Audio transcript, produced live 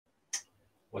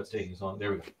What's taking so long?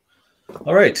 There we go.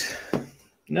 All right.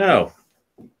 Now,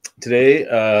 today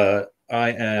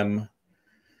I am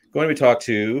going to talk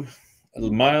to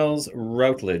Miles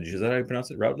Routledge. Is that how you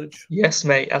pronounce it? Routledge? Yes,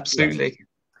 mate, Yes. absolutely.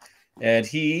 And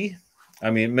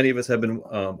many of us have been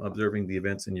observing the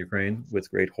events in Ukraine with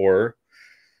great horror.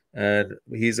 And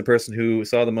he's a person who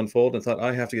saw them unfold and thought,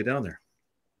 I have to get down there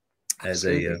as I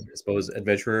Absolutely. suppose,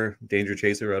 adventurer, danger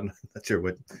chaser. I'm not sure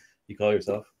what you call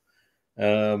yourself.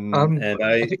 And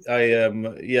I think I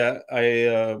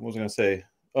was going to say,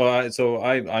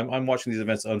 I'm watching these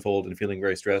events unfold and feeling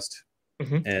very stressed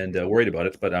mhm. and worried about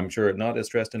it, but I'm sure not as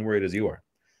stressed and worried as you are.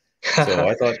 So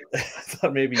I thought, I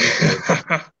thought maybe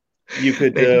you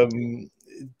could Maybe.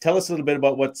 tell us a little bit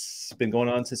about what's been going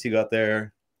on since you got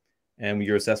there and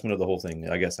your assessment of the whole thing.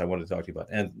 I guess I wanted to talk to you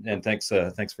about, and thanks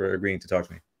for agreeing to talk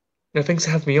to me. No, thanks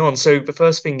for having me on. So the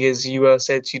first thing is you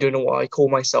said you don't know what I call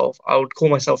myself. I would call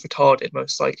myself retarded,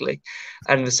 most likely.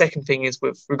 And the second thing is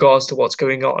with regards to what's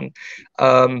going on,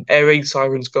 air raid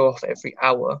sirens go off every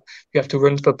hour. You have to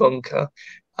run to the bunker.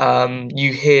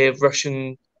 You hear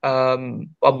Russian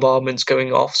bombardments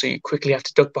going off, so you quickly have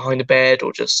to duck behind a bed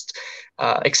or just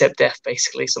accept death,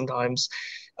 basically, sometimes.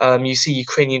 You see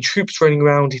Ukrainian troops running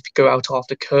around if you go out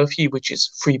after curfew, which is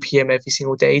 3 p.m. every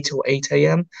single day till 8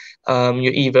 a.m.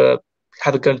 You either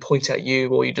have a gun pointed at you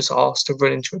or you're just asked to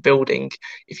run into a building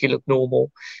if you look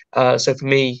normal. So for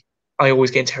me, I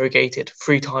always get interrogated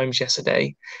 3 times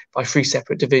yesterday by 3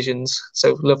 separate divisions.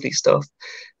 So lovely stuff.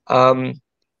 Um,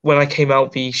 when I came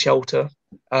out the shelter,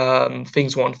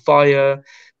 things were on fire,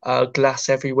 glass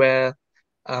everywhere,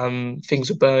 things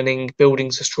were burning,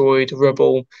 buildings destroyed,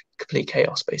 rubble, complete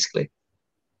chaos, basically.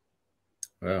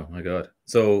 Wow, my God.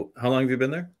 So how long have you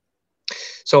been there?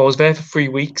 So I was there for 3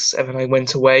 weeks and then I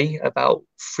went away about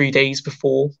 3 days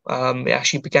before it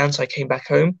actually began. So I came back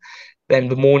home. Then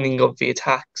the morning of the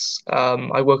attacks,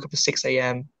 I woke up at 6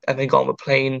 a.m. and then got on the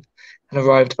plane and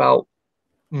arrived about,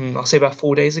 I'll say about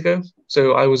 4 days ago.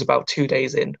 So I was about 2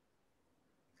 days in.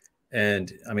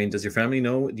 And I mean, does your family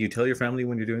know? Do you tell your family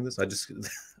when you're doing this? I just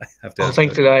I have to Oh, ask that.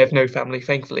 thankfully, I have no family,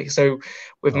 thankfully. So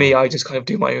with me, Oh, I just kind of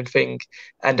do my own thing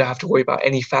and don't have to worry about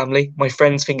any family. My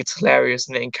friends think it's hilarious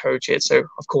and they encourage it. So,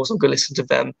 of course, I'm going to listen to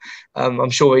them.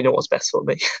 I'm sure they know what's best for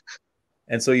me.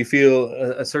 and so you feel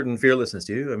a certain fearlessness,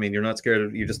 do you? I mean, you're not scared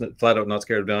of, you're just flat out not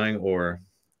scared of dying, or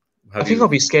how I do think I'll you?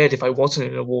 be scared if I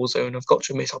wasn't in a war zone. I've got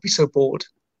to admit, I'll be so bored.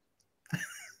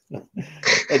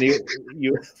 And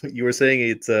you were saying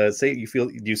it's safe. You feel?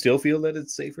 Do you still feel that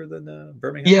it's safer than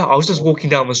Birmingham? Yeah, I was just walking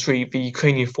down the street. The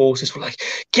Ukrainian forces were like,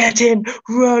 "Get in,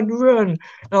 run, run!" And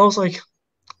I was like,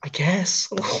 "I guess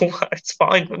it's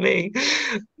fine for me."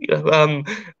 You know,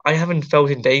 I haven't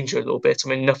felt in danger a little bit. I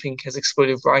mean, nothing has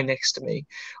exploded right next to me.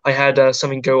 I had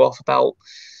something go off about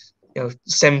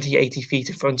 70, 80 feet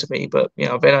in front of me, but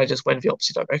then I just went the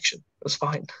opposite direction. It was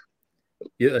fine.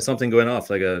 Yeah, something going off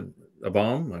like a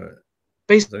bomb. Is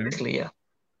that what you mean? Basically, yeah,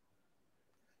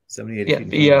 70, 80 yeah. feet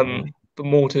in front The of you. Oh. the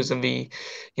mortars and the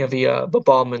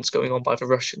bombardments going on by the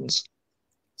Russians.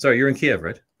 Sorry, you're in Kiev,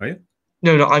 right? Are you?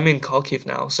 No, no, I'm in Kharkiv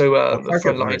now, so Oh, the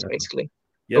front Kharkiv. All right. lines Okay. basically.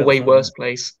 A Yeah, the way front worse line.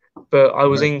 place. But I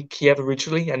All was right. in Kiev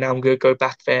originally, and now I'm going to go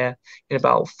back there in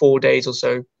about 4 days or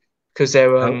so because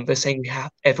they're How um they're saying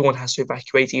everyone has to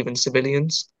evacuate, even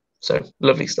civilians. So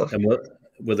lovely stuff. and what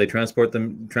will they transport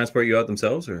you out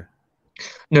themselves, or?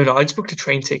 No, no, I just booked a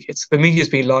train ticket. The media's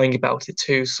been lying about it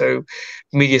too. So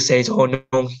the media says, "Oh, no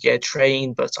one can get a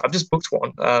train," but I've just booked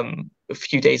one a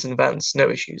few days in advance, no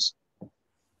issues.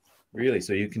 Really?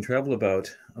 So you can travel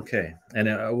about. Okay. And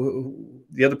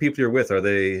the other people you're with, are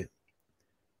they?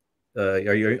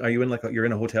 Are you in like you're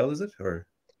in a hotel? Is it or?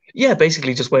 Yeah,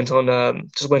 basically just went on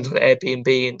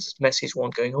Airbnb and just messaged one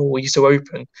going, "Oh, are you still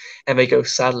open?" And they go,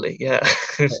 "Sadly, yeah."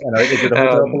 And is it a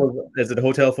hotel um, full of? Is it a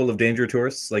hotel full of danger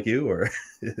tourists like you, or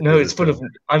no, is it's it? full of.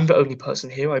 I'm the only person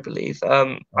here, I believe.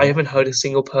 I Oh, haven't heard a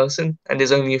single person, and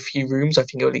there's only a few rooms. I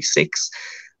think only six.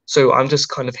 So I'm just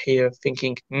kind of here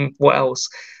thinking, what else?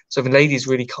 So the lady's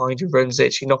really kind who runs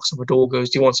it. She knocks on the door, goes,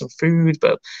 "Do you want some food?"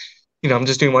 But I'm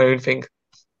just doing my own thing.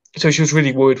 So she was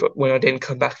really worried when I didn't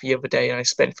come back the other day, and I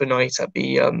spent the night at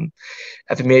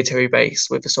the military base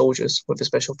with the soldiers, with the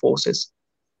special forces.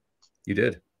 you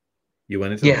did. You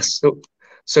went into them. Yes.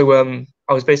 So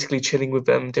I was basically chilling with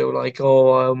them. They were like,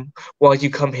 "Oh, why do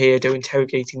you come here?" They're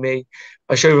interrogating me.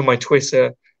 I show them my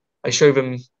Twitter. I show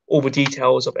them all the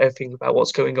details of everything about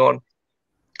what's going on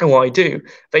and what I do.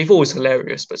 They thought it was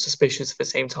hilarious, but suspicious at the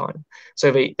same time.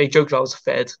 So they joked I was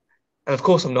fed, and of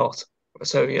course I'm not.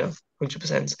 So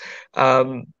 100%.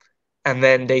 Um, And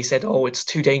then they said, "Oh, it's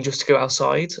too dangerous to go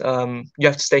outside. You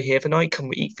have to stay here for night.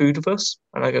 Come eat food with us."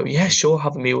 And I go, "Yeah, sure,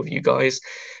 have a meal with you guys."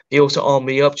 They also armed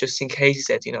me up just in case. He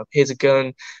said, "Here's a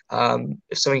gun.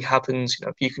 If something happens,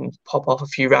 you can pop off a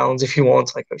few rounds if you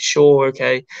want." I go, "Sure,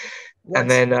 okay." And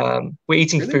What? then we're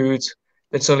eating Really? food.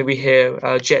 Then suddenly we hear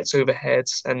jets overhead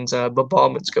and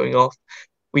bombardments going off.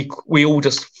 We all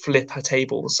just flip our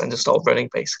tables and just start running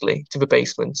basically to the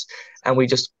basement, and we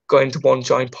just got into one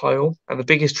giant pile. And the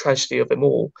biggest tragedy of them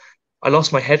all, I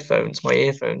lost my earphones,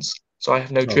 so I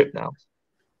have no Oh, drip now.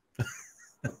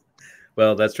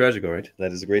 well, that's tragic, all right.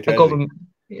 That is a great I got tragedy. them.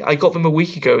 I got them a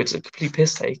week ago. It's a complete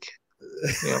piss take.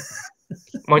 Yeah,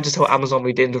 I might just tell Amazon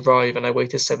we didn't arrive and I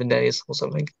waited 7 days or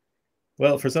something.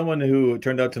 Well, for someone who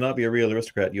turned out to not be a real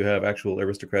aristocrat, you have actual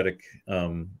aristocratic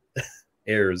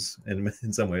airs, and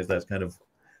in some ways, that's kind of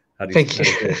Thank how you. do you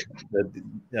say it?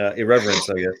 That irreverence,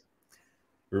 I guess.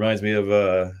 Reminds me of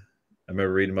I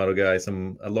remember reading about a guy,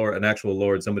 an actual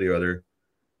lord, somebody or other,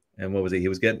 and what was he? He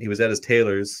was at his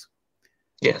tailor's,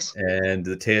 Yes. and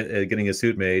getting his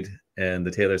suit made, and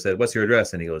the tailor said, "What's your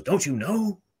address?" And he goes, "Don't you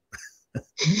know?"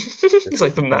 It's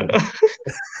like the Kind man. of,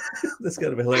 that's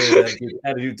kind of a hilarious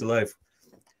attitude to life.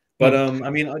 But Hmm. I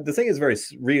mean, the thing is very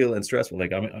real and stressful.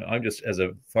 Like I'm just as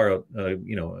a far out,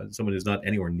 someone who's not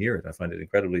anywhere near it. I find it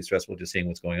incredibly stressful just seeing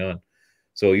what's going on.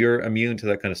 So you're immune to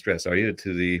that kind of stress, are you?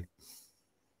 To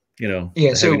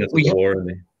Yeah. the So heaviness of we the war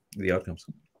and the outcomes.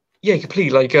 Yeah, completely.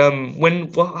 Like,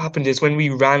 when what happened is when we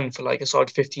ran for like a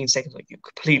solid 15 seconds, like you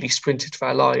completely sprinted for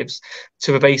our lives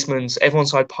to the basements, everyone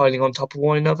started piling on top of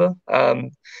one another.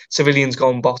 Civilians go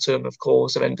on bottom, of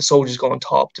course, and then the soldiers go on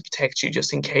top to protect you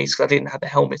just in case, because I didn't have the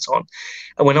helmet on.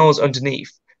 And when I was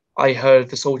underneath, I heard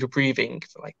the soldier breathing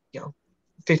for like,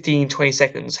 15, 20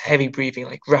 seconds, heavy breathing,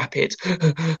 like rapid.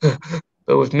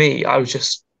 But with me, I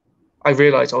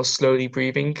realized I was slowly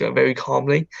breathing very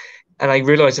calmly. And I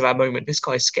realized at that moment, this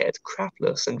guy's scared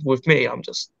crapless. And with me, I'm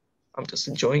just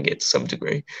enjoying it to some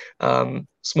degree.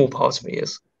 Small part of me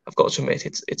is, I've got to admit,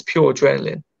 it's pure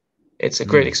adrenaline. It's a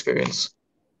great Mm, experience.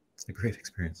 it's a great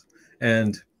experience.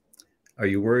 And are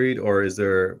you worried, or is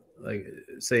there like,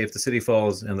 say, if the city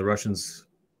falls and the Russians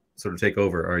sort of take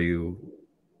over,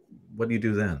 what do you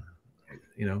do then?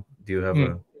 Do you have Hmm.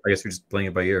 a? I guess you're just playing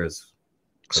it by ear as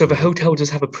So the usual. hotel does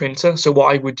have a printer. So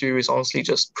what I would do is honestly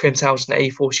just print out an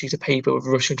A4 sheet of paper with a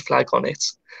Russian flag on it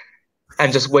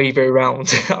and just wave it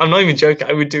around. I'm not even joking.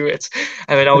 I would do it,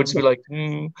 and then I would just be like,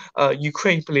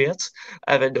 Ukraine, please,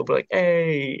 and then they'll be like,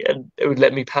 hey, and it would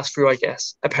let me pass through, I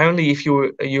guess. Apparently, if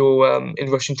you're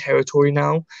in Russian territory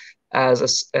now,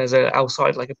 as a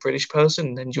outside like a British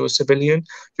person, and you're a civilian,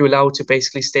 you're allowed to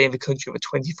basically stay in the country for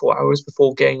 24 hours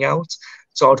before getting out.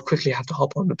 So I would quickly have to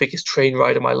hop on the biggest train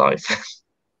ride of my life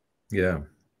Yeah,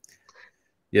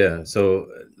 yeah. So,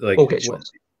 or like, get shot.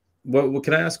 what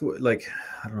can I ask? Like,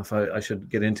 I don't know if I should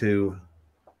get into.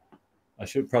 I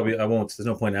should probably. I won't. There's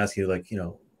no point in asking you, like,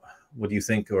 what do you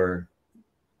think or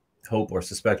hope or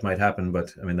suspect might happen?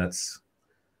 But I mean, do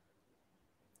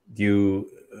you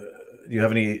do you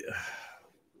have any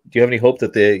hope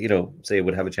that they, say,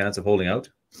 would have a chance of holding out?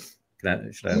 Should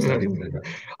I ask that? Do you think like that?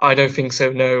 I don't think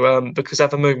so, no, because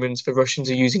at the moment the Russians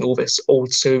are using all this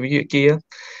old Soviet gear,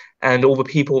 and all the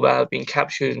people that have been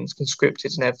captured and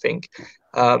conscripted and everything,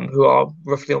 who are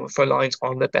roughly on the front lines,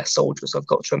 aren't their best soldiers, I've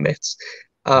got to admit.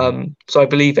 Mhm. So I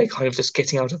believe they're kind of just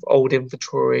getting out of old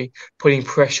inventory, putting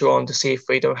pressure on to see if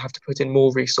they don't have to put in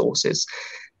more resources.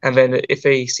 And then if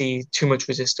they see too much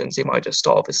resistance, they might just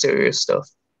start with serious stuff.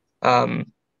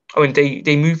 Um, I mean,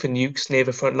 they move the nukes near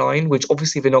the front line, which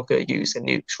obviously they're not going to use the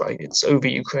nukes, right? It's over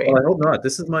Well, Ukraine. I hope not.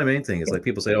 This is my main thing. Is Yeah, like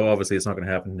people say, "Oh, obviously it's not going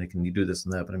to happen. Can you do this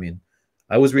and that?" But I mean,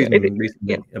 I was yeah, reading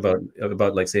yeah. recently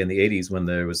about like say in the '80s when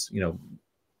there was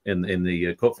in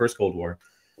the first Cold War,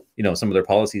 some of their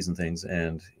policies and things,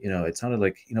 and it sounded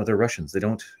like they're Russians. They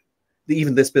don't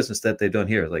even this business that they've done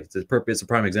here. Like it's a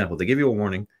prime example. They give you a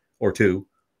warning or two,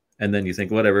 and then you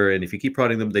think whatever, and if you keep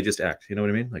prodding them, they just act. You know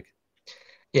what I mean? Like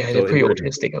Yeah, they're so. pretty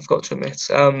autistic, I've got to admit.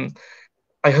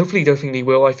 I hopefully don't think they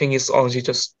will. I think it's honestly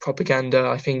just propaganda.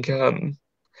 I think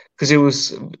because it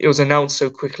was announced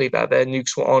so quickly that their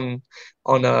nukes were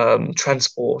on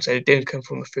transport, and it didn't come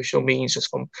from official means, just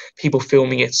from people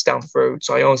filming it down the road.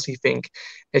 So I honestly think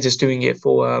they're just doing it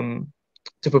for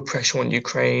to put pressure on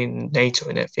Ukraine, NATO,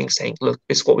 and everything, saying, "Look,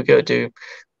 this is what we're gonna do."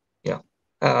 Yeah,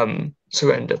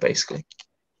 surrender basically.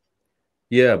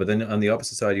 Yeah, but then on the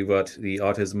opposite side, you've got the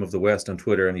autism of the West on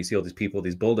Twitter, and you see all these people,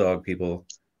 these bulldog people,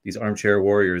 these armchair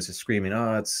warriors, just screaming,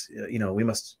 "Oh, it's we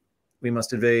must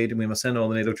invade, and we must send all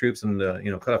the NATO troops, and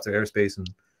cut off their airspace."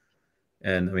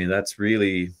 And I mean,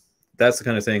 that's the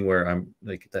kind of thing where I'm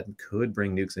like, that could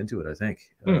bring nukes into it, I think,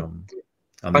 Hmm.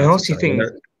 on the I opposite honestly side. And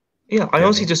think, yeah, I yeah,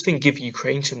 honestly just think give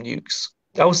Ukraine some nukes.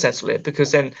 That will settle it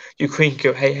because then Ukraine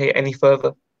can go, hey, hey, any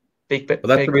further, well,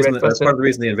 that's the big reason red that's part button. of the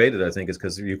reason they invaded, I think, is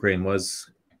because Ukraine was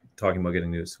talking about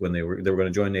getting nukes when they were going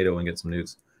to join NATO and get some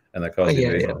nukes, and that caused the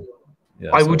Yeah, yeah. invasion.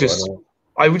 Yeah, I would so I just, don't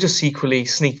I would just secretly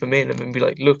sneak them in and then be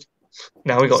like, look,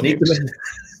 now we got sneak them nukes. in.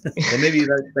 Well, maybe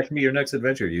that can be your next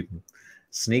adventure. You can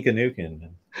sneak a nuke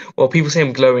in. Well, people say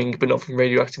I'm glowing, but not from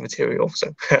radioactive material.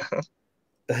 So,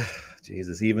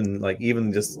 Jesus,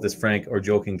 even just this frank or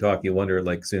joking talk, you wonder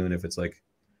like soon if it's like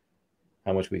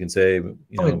how much we can say,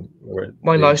 I mean, where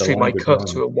my live the stream lines might are cut drawn.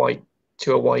 to a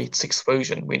white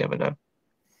explosion. We never know.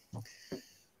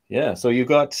 Yeah, so you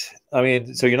got, I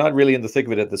mean, so you're not really in the thick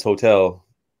of it at this hotel.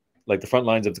 Like the front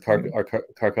lines of the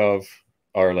Kharkov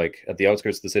are like at the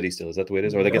outskirts of the city still. Is that the way it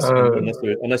is? Or I guess No,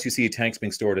 unless you see tanks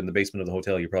being stored in the basement of the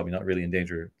hotel, you're probably not really in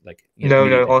danger, like no,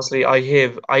 no. immediately. Honestly, I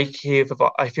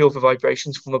feel the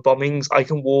vibrations from the bombings. I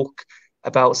can walk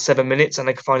about 7 minutes and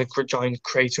I can find a giant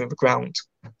crater in the ground.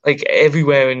 Like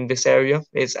everywhere in this area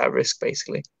is at risk,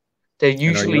 basically. They're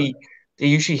And are you? usually they're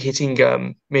usually hitting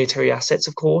military assets,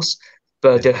 of course,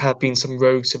 but Yeah. there have been some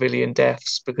rogue civilian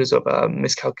deaths because of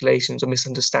miscalculations or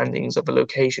misunderstandings of the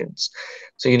locations.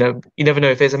 So you never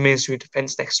know if there's a Ministry of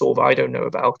Defense next door that I don't know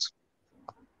about.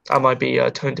 I might be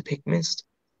turned to pig mist.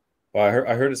 Well,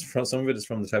 I heard it's from some of it is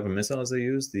from the type of missiles they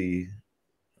use.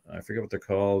 I forget what they're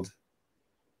called.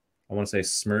 I want to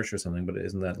say Smersh or something, but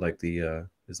isn't that like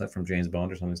is that from James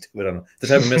Bond or something stupid? I don't know. The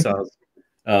type of missiles,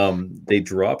 they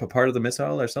drop a part of the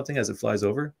missile or something as it flies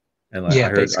over. And Yeah, I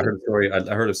basically. heard a story. I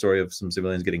heard a story of some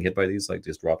civilians getting hit by these, like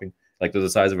just dropping, like they're the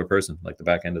size of a person, like the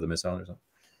back end of the missile or something.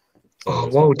 So Oh,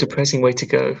 it's what not. a depressing way to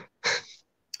go.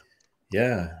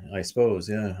 Yeah, I suppose.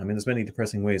 Yeah, I mean, there's many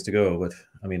depressing ways to go, but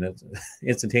I mean,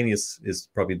 instantaneous is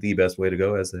probably the best way to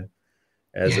go, as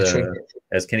Yeah, uh, true.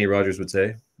 as Kenny Rogers would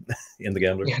say in The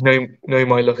Gambler. Yeah, knowing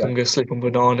my luck, I'm gonna slip on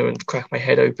banana and crack my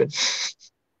head open.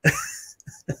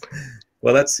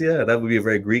 Well, that's yeah, that would be a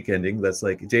very Greek ending. That's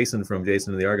like Jason from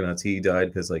Jason and the Argonauts. He died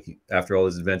because after all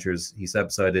his adventures, he sat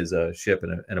beside his ship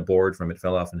and a board from it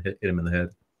fell off and hit him in the head.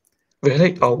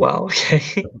 Really? Just Oh wow,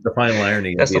 okay. the final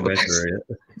irony of That's the not the best. adventurer,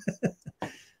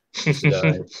 to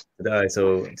die, to die.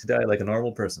 So to die like a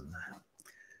normal person.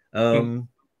 Um,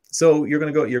 so you're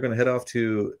gonna head off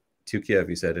to Kiev.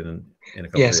 You said in a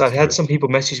couple of Yes, I've days. had some people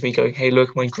message me going, "Hey,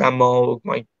 look, my grandma, or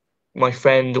my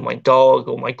friend, or my dog,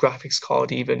 or my graphics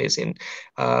card even is in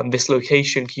this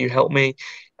location. Can you help me?"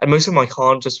 And most of them I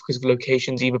can't just because of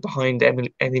locations either behind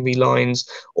enemy lines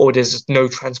or there's no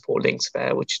transport links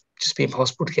there, which just be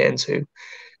impossible to get into.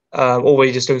 Or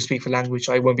they just don't speak the language.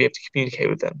 I won't be able to communicate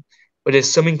with them. But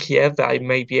there's some in Kiev that I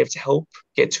may be able to help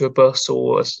get to a bus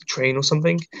or a train or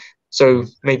something. So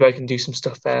Mhm. maybe I can do some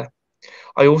stuff there.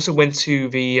 I also went to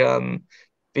the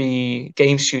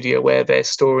game studio where they're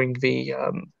storing the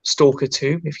Stalker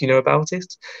 2, if you know about it.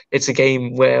 It's a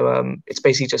game where it's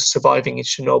basically just surviving in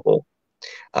Chernobyl.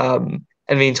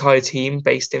 And the entire team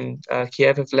based in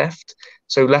Kiev have left.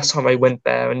 So last time I went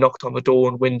there and knocked on the door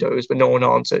and windows, but no one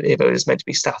answered, even though there's meant to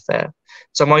be staff there.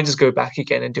 So I might just go back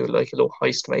again and do like a little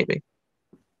heist, maybe.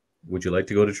 Would you like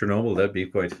to go to Chernobyl? That'd be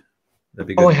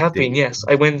Oh, I good. have been, yes.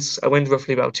 I went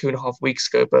roughly about 2.5 weeks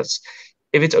ago, but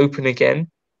if it's open again,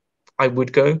 I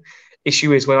would go.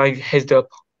 Issue is when I headed up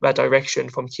that direction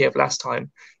from Kiev last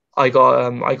time, I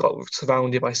got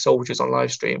surrounded by soldiers on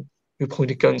live stream who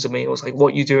pointed guns at me. I was like,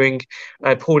 "What are you doing?" And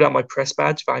I pulled out my press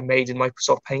badge that I made in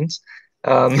Microsoft Paint,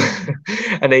 um,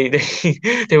 and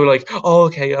they were like, "Oh,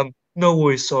 okay, no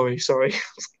worries, sorry,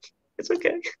 it's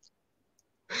okay."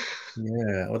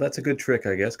 Yeah, well, that's a good trick,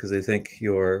 I guess, because they think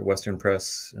you're Western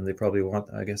press, and they probably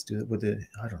want, I guess, do would they?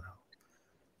 I don't know.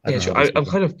 I Yeah, don't know how sure. these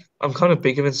people. I'm kind of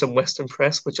bigger than some Western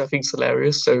press, which I think is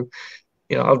hilarious. So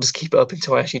I'll just keep it up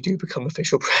until I actually do become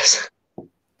official press.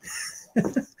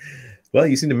 Well,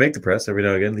 you seem to make the press every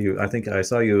now and again. I think I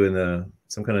saw you in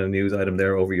some kind of news item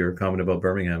there over your comment about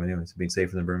Birmingham. Anyways, being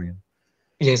safer than Birmingham.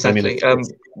 Yeah, I mean, exactly.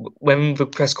 it's When the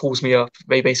press calls me up,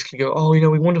 they basically go, "Oh,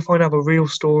 we want to find out a real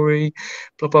story,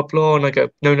 blah blah blah," and I go,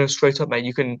 "No, no, straight up, mate.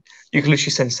 You can literally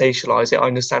sensationalize it. I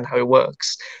understand how it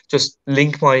works. Just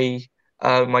link my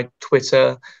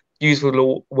Twitter, use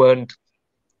the word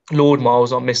Lord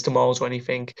Miles, not Mr. Miles or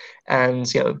anything,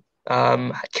 and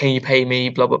can you pay me,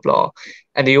 blah blah blah."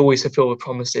 And they always fulfill the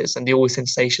promises, and they always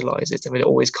sensationalize it, and they're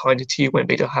always kinder to you when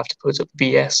they don't have to put up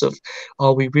BS of,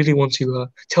 "Oh, we really want to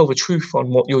tell the truth on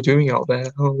what you're doing out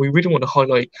there. Oh, we really want to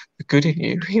highlight the good in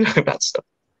you," that stuff.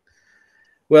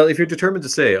 well, if you're determined to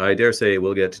say, I dare say it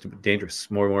will get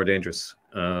dangerous, more and more dangerous.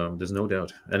 There's no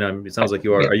doubt. And it sounds I, like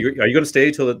you are. yeah. Are you going to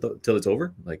stay till it's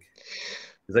over? Like,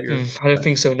 is that your I don't plan?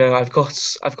 think so. No, I've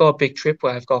got a big trip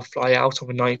where I've got to fly out on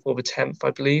the 9th or the 10th,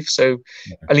 I believe. So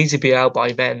Okay. I need to be out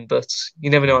by then. But you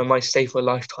never know. Mm. I might stay for a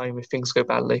lifetime if things go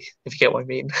badly. If you get what I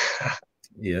mean.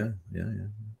 Yeah, yeah, yeah.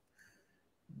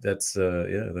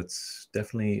 Yeah, that's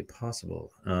definitely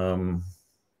possible.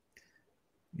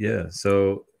 Yeah.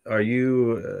 So are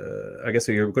you? I guess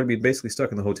you're going to be basically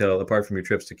stuck in the hotel apart from your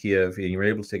trips to Kiev, and you were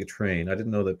able to take a train. I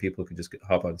didn't know that people could just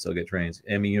hop on and still get trains.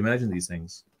 I mean, you imagine these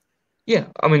things. Yeah,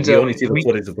 I mean, We only see the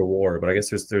footage of the war, but I guess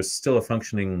there's still a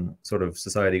functioning sort of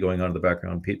society going on in the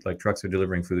background. Like trucks are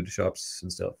delivering food to shops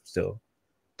and stuff still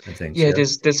and things. yeah, Yeah.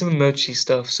 there's some emergency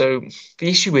stuff. So the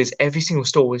issue is every single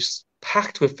store is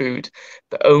packed with food,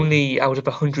 but only out of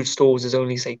 100 stores, there's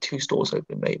only say two stores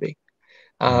open, maybe.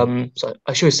 Mm-hmm. So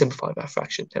I should have simplified that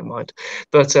fraction, never mind.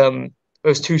 But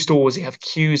those two stores, they have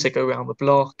queues that go around the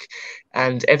block,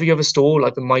 and every other store,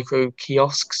 like the micro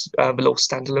kiosks, the little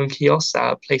standalone kiosks that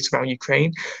are placed around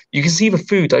Ukraine, you can see the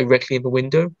food directly in the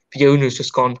window. The owner's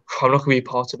just gone, I'm not going to be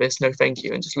a part of this, no thank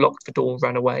you, and just locked the door and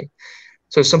ran away.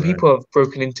 So some Right. people have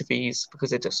broken into these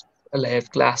because they just a layer of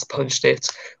glass punched it,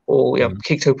 or Mhm.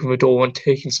 kicked open the door and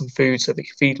taken some food so they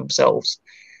could feed themselves.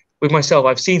 With myself,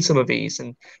 I've seen some of these,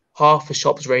 and half the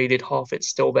shop's raided, half it's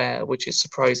still there, which is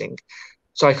surprising.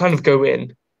 So I kind of go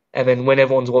in, and then when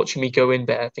everyone's watching me go in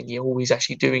there, thinking, oh, he's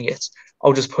actually doing it,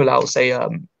 I'll just pull out, say,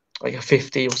 like a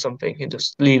 50 or something, and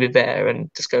just leave it there and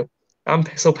just go, I'm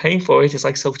still paying for it. It's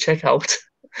like self-checkout.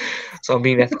 So I'm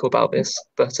being ethical about this.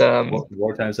 But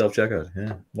Wartime self checkout.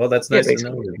 Yeah. Well, that's yeah, nice to know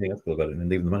basically. you're being ethical about it and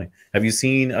leaving the money. Have you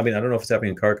seen? I mean, I don't know if it's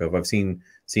happening in Kharkov. I've seen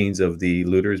scenes of the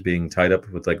looters being tied up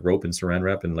with like rope and saran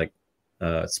wrap and like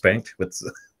spanked with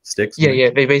sticks and Yeah, things. yeah,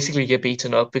 they basically get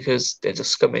beaten up because they're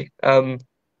just scummy.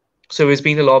 So there's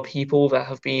been a lot of people that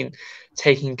have been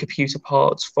taking computer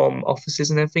parts from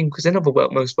offices and everything because they're never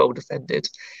most well defended.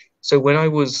 So when I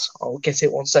was, I'll get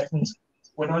it 1 second.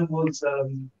 When I was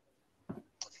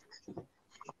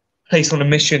placed on a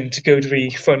mission to go to the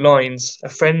front lines, a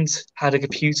friend had a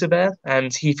computer there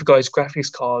and he forgot his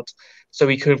graphics card, so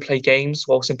he couldn't play games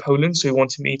whilst in Poland. So he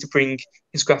wanted me to bring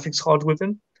his graphics card with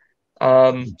him.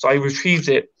 So I retrieved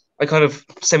it. I kind of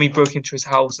semi broke into his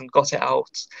house and got it out.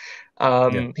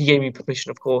 Yeah. He gave me permission,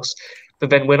 of course. But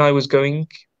then when I was going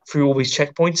through all these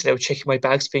checkpoints, they were checking my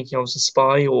bags, thinking I was a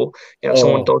spy or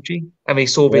someone Oh. dodgy, and they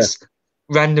saw Yeah. this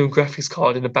random graphics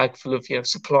card in a bag full of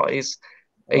supplies.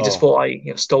 They just Oh. thought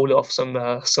I stole it off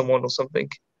someone or something.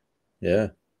 Yeah.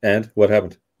 And what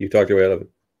happened? You talked your way out of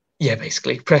Yeah,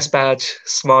 basically press badge,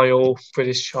 smile,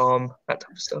 British charm, that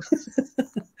type of stuff.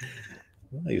 it.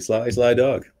 Well, you sly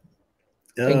dog.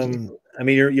 Thank you. I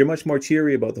mean, you're much more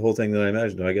cheery about the whole thing than I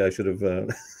imagined. I should have.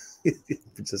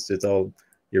 It's all.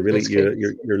 You're really That's okay.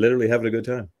 you're literally having a good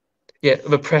time. Yeah,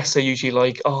 the press are usually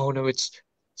like, oh no, it's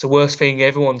the worst thing.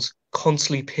 Everyone's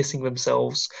constantly pissing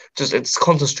themselves. Just it's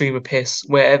constant stream of piss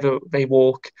wherever they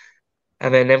walk,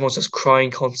 and then everyone's just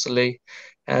crying constantly,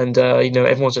 and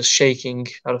everyone's just shaking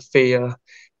out of fear,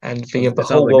 and Well, the it sounds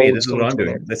whole like me. world This is is what coming I'm to an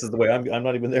doing. end. This is the way I'm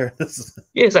not even there.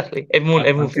 Yeah, exactly. Everyone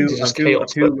I'm thinks too, it's just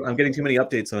chaos, but I'm getting too many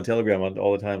updates on Telegram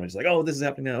all the time. I'm just like, oh, this is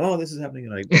happening now. Oh, this is happening,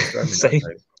 and it's driving me nuts. same.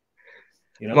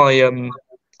 You know? My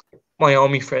my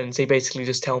army friends, they basically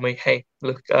just tell me, hey,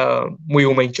 look, we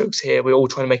all make jokes here. We're all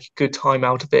trying to make a good time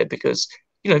out of it because,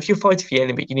 if you're fighting for the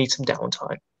enemy, you need some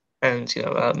downtime. And,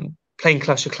 playing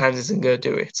Clash of Clans isn't going to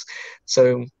do it.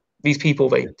 So these people,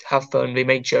 they have fun, they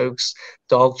make jokes,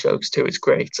 dark jokes too. It's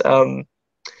great.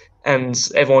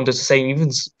 And everyone does the same, even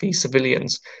these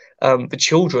civilians. The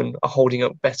children are holding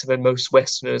up better than most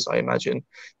Westerners, I imagine.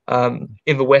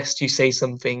 In the West, you say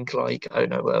something like, I don't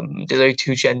know, there's only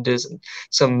two genders, and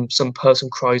some person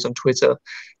cries on Twitter,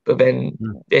 but then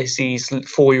Mm. there's these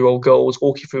 4-year-old girls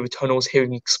walking through the tunnels,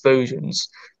 hearing explosions,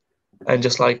 and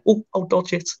just like, oh, I'll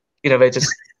dodge it. They're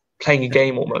just playing a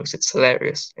game almost. It's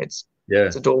hilarious. It's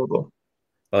Yeah. adorable.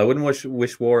 Well, I wouldn't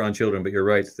wish war on children, but you're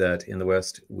right that in the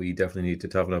West we definitely need to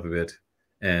toughen up a bit,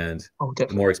 and Oh, the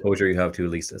more definitely. exposure you have to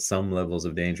at least some levels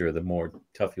of danger, the more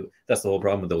tough you. That's the whole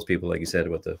problem with those people, like you said,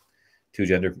 about the two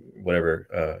gender whatever.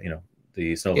 The Yeah,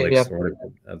 yeah. snowflakes or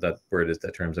whatever that word is.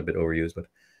 That term's a bit overused, but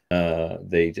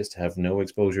they just have no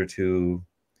exposure to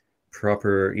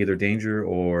proper either danger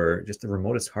or just the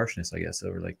remotest harshness, I guess,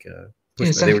 or like Yeah,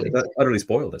 push. They were exactly. utterly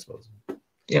spoiled, I suppose.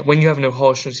 Yeah, when you have no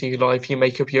harshness in your life, you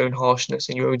make up your own harshness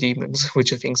and your own demons,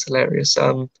 which I think is hilarious.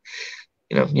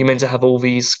 You're meant to have all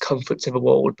these comforts in the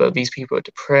world, but these people are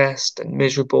depressed and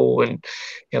miserable, and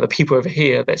the people over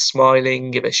here, they're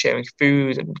smiling, they're sharing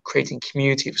food and creating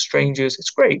community with strangers. It's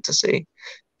great to see.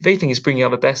 They think it's bringing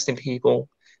out the best in people,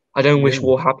 I don't Yeah. wish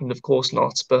war happened, of course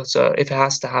not, but if it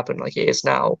has to happen like it is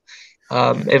now,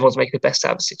 everyone's making the best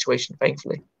out of the situation,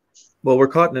 thankfully. Well, we're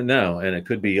caught in it now, and it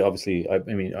could be obviously. I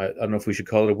mean, I don't know if we should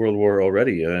call it a world war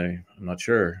already. I'm not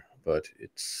sure, but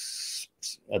it's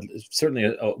certainly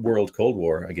a world Cold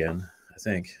War again. I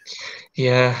think.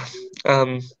 Yeah,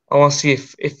 I want to see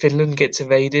if Finland gets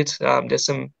invaded. There's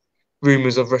some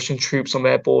rumors of Russian troops on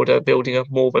their border building up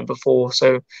more than before.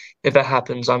 So if that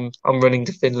happens, I'm running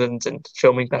to Finland and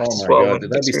filming that Oh as my well God,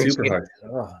 and that'd be super experiencing it. hard.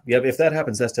 Oh, yeah, if that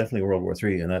happens, that's definitely World War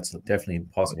III, and that's definitely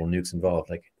possible nukes involved.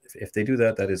 Like if they do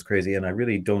that, that is crazy, and I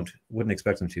really wouldn't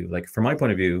expect them to. Like from my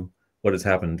point of view, what has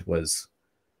happened was,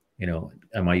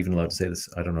 am I even allowed to say this?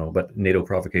 I don't know, but NATO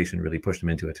provocation really pushed them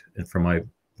into it. And from my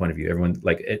point of view, everyone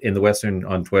like in the Western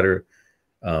on Twitter,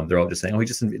 they're all just saying, "Oh,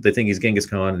 they think he's Genghis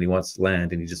Khan and he wants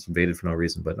land and he just invaded for no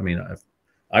reason." But I mean,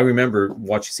 I remember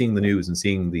seeing the news and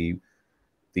seeing the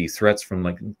threats from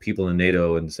like people in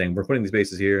NATO and saying we're putting these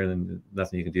bases here and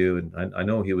nothing you can do. And I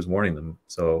know he was warning them.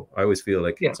 So I always feel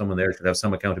like Yeah. someone there should have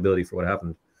some accountability for what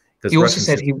happened He because also Russians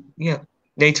said just yeah.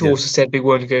 NATO yeah also said they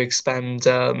weren't going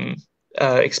to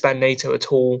expand NATO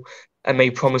at all and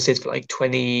made promises for like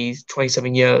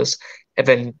 27 years. And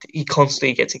then he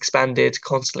constantly gets expanded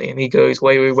constantly and he goes,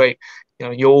 wait,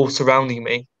 you're all surrounding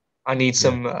me. I need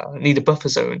yeah need a buffer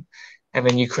zone. And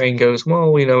then Ukraine goes,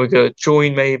 well, we're going to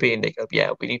join maybe. And they go,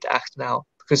 yeah, we need to act now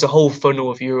because the whole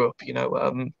funnel of Europe,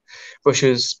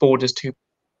 Russia's borders too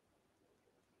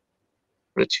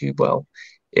well.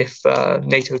 If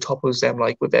NATO topples them,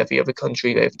 like with every other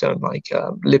country they've done, like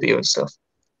Libya and stuff.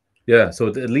 yeah. So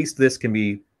at least this can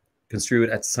be construed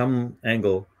at some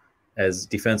angle as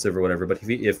defensive or whatever. But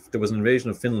if there was an invasion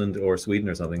of Finland or Sweden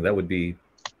or something, that would be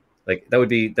like that would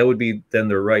be then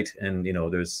they're right, and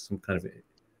there's some kind of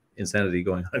insanity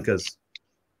going on because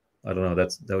I don't know.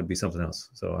 That would be something else.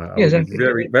 So I Yeah, would be exactly.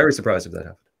 very, very surprised if that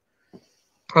happened.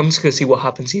 I'm just gonna see what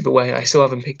happens either way. I still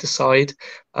haven't picked a side.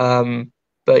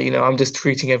 But I'm just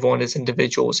treating everyone as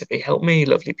individuals. If they help me,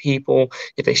 lovely people.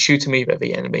 If they shoot at me, they're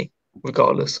the enemy,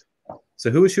 regardless. So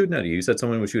who was shooting at you? You said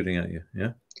someone was shooting at you.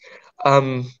 Yeah.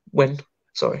 When?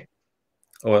 Sorry.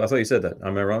 Oh, I thought you said that.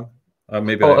 Am I wrong?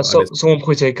 Maybe Oh, I missed. someone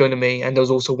pointed a gun at me, and there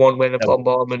was also one when a Oh,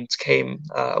 bombardment came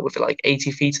with like 80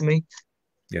 feet of me,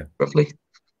 yeah. roughly.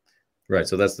 Right.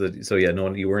 So yeah. No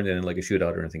one. You weren't in like a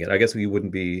shootout or anything yet. I guess you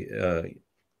wouldn't be.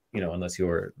 Unless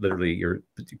you're literally your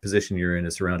position you're in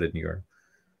is surrounded and you're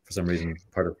for some reason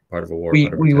part of a war, We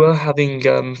part of a we attack. were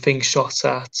having things shot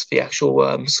at the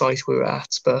actual site we were at,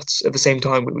 but at the same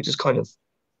time we were just kind of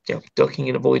ducking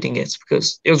and avoiding it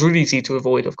because it was really easy to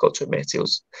avoid. I've got to admit, it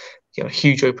was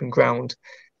huge open ground,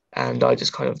 and I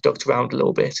just kind of ducked around a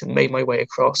little bit and made my way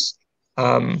across.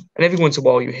 And every once in a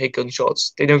while you hear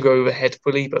gunshots. They don't go overhead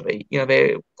fully, but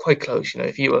they're quite close.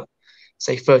 If you were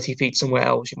say 30 feet somewhere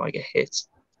else, you might get hit.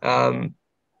 Um,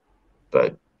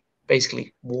 but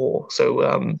basically war. So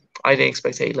I didn't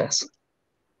expect any less.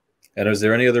 And is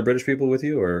there any other British people with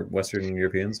you or Western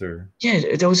Europeans or?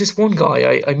 Yeah, there was this one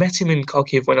guy. I met him in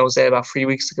Kharkiv when I was there about 3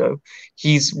 weeks ago.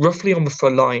 He's roughly on the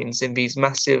front lines in these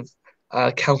massive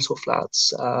council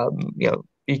flats,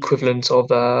 equivalent of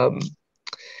the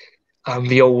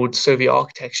old Soviet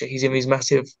architecture. He's in these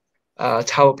massive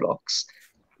tower blocks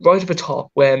right at the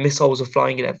top where missiles are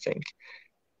flying and everything.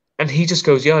 And he just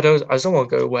goes, yeah, I just don't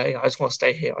want to go away. I just want to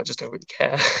stay here. I just don't really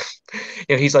care.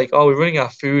 He's like, oh, we're running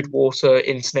out of food, water,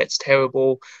 internet's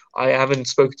terrible. I haven't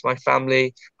spoken to my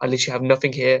family. I literally have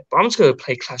nothing here. But I'm just going to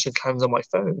play Clash of Clans on my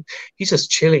phone. He's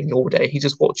just chilling all day. He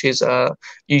just watches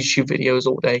YouTube videos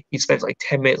all day. He spends like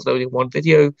 10 minutes loading one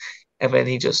video, and then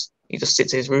he just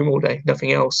sits in his room all day,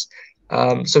 nothing else.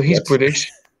 So he's What?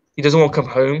 British. He doesn't want to come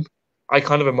home. I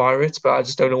kind of admire it, but I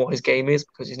just don't know what his game is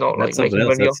because he's not That's like something making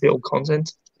else. money off That's the old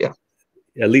content. Yeah.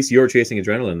 at least you're chasing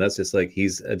adrenaline. That's just like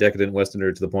he's a decadent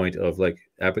Westerner to the point of like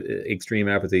extreme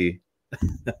apathy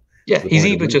to Yeah, the he's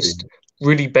point of either lunacy. just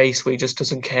really base where he just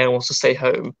doesn't care and wants to stay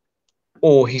home,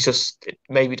 or he's just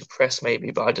maybe depressed,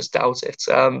 maybe, but I just doubt it.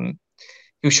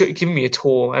 He was giving me a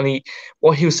tour, and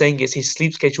what he was saying is his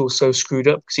sleep schedule was so screwed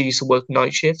up because he used to work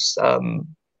night shifts.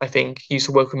 I think he used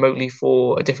to work remotely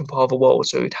for a different part of the world,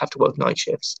 so he'd have to work night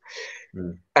shifts.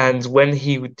 Mm. And when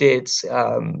he did,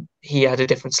 he had a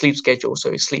different sleep schedule,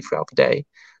 so he sleep throughout the day.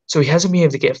 So he hasn't been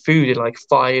able to get food in like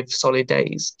 5 solid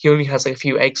days. He only has like a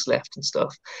few eggs left and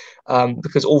stuff,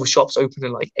 because all the shops open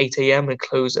at like 8 a.m. and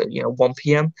close at 1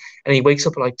 p.m. And he wakes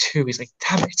up at like 2. He's like,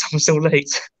 "Damn it, I'm so late."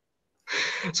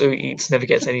 So he just never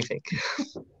gets anything.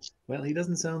 Well, he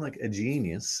doesn't sound like a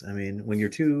genius. I mean, when you're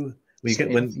too when you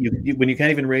can Same. when you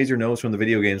can't even raise your nose from the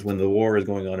video games when the war is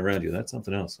going on around you, that's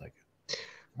something else. Like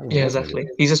I don't know Yeah, what you're doing.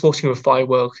 exactly. He's just watching with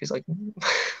fireworks. He's like,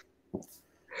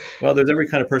 Well, there's every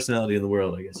kind of personality in the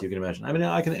world, I guess you can imagine. I mean,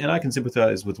 I can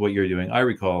sympathize with what you're doing. I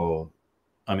recall,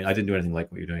 I mean, I didn't do anything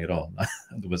like what you're doing at all. I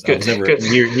Good, was never good.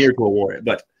 near to a war,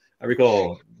 but I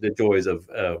recall the joys of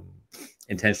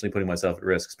intentionally putting myself at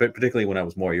risk, particularly when I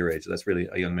was more your age. That's really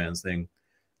a young man's thing.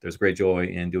 There's great joy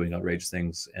in doing outrageous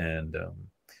things, and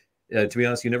to be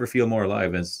honest, you never feel more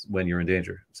alive as when you're in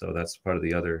danger. So that's part of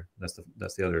the other. That's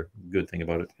the other good thing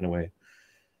about it in a way.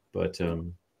 But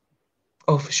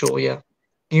Oh, for sure, yeah.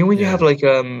 You know when you yeah, have like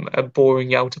a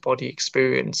boring outer body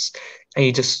experience and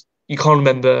you can't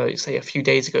remember, say, a few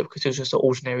days ago because it was just an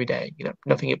ordinary day,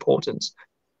 nothing important.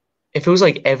 It feels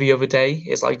like every other day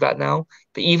is like that now.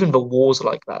 But even the wars are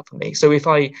like that for me. So if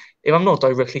I'm not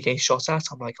directly getting shot at,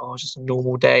 I'm like, oh, it's just a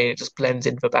normal day and it just blends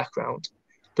into the background.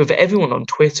 But for everyone on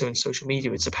Twitter and social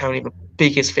media, it's apparently the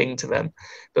biggest thing to them.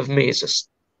 But for me, it's just,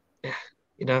 yeah,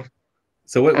 you know,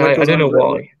 so I, what I goes don't on? know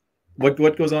why.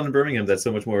 What goes on in Birmingham that's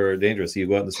so much more dangerous? You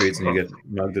go out in the streets and you get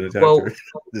mugged and attacked, Well, or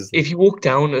just, if you walk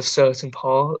down a certain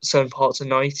parts of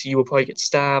night, you will probably get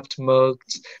stabbed,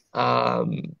 mugged.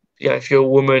 Um, if you're a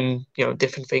woman,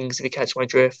 different things. If you catch my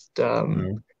drift,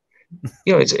 mm,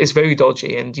 it's very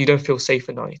dodgy, and you don't feel safe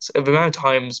at night. The amount of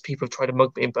times people have tried to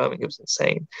mug me in Birmingham is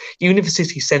insane. Even if the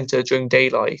city centre during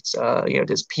daylight,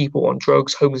 there's people on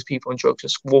drugs, homeless people on drugs,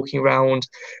 just walking around.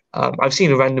 I've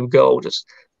seen a random girl just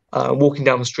walking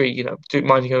down the street,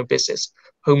 minding her own business.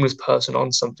 Homeless person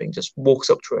on something just walks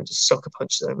up to her and just sucker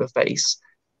punches her in the face,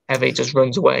 and then just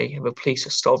runs away, and the police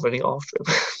just start running after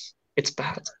him. It's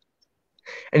bad.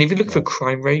 And if you look for well,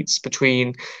 crime rates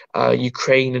between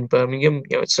Ukraine and Birmingham,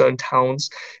 in certain towns,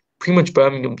 pretty much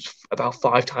Birmingham's about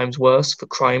 5 times worse for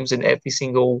crimes in every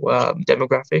single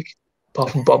demographic,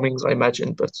 apart from bombings, I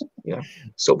imagine, but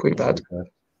still pretty oh my bad. God,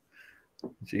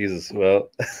 Jesus. Well,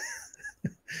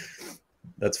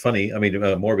 that's funny. I mean,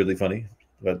 morbidly funny,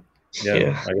 but yeah,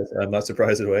 Yeah, I guess I'm not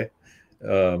surprised in a way.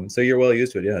 So you're well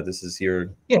used to it. Yeah, this is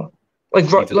your yeah. Like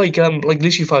you right, just like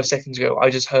literally 5 seconds ago, I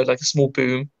just heard like a small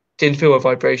boom. Didn't feel a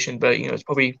vibration, but it's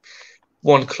probably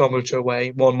 1 kilometer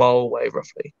away, 1 mile away,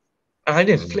 roughly. And I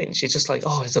didn't mm, flinch. It's just like,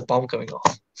 oh, there's a bomb going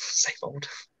off. Same old.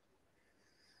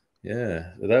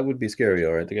 yeah, that would be scary.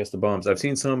 All right, I guess the bombs. I've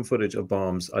seen some footage of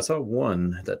bombs. I saw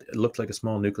one that looked like a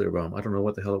small nuclear bomb. I don't know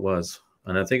what the hell it was,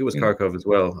 and I think it was Mm. Kharkov as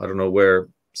well. I don't know where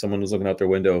someone was looking out their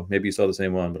window. Maybe you saw the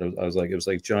same one, but I was like, it was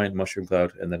like giant mushroom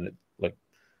cloud, and then it like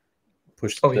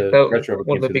pushed Oh yeah, the that pressure of it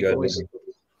one came of the through the big guy's boys. window.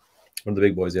 One of the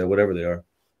big boys, yeah, whatever they are.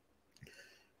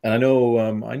 And I know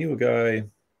I knew a guy,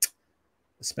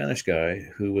 a Spanish guy,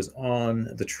 who was on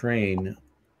the train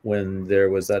when there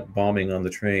was that bombing on the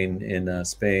train in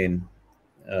Spain.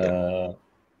 Yeah. Uh,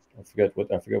 I forget what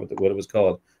it was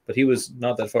called, but he was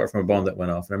not that far from a bomb that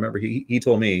went off. And I remember he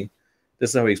told me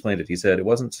this is how he explained it. He said it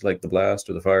wasn't like the blast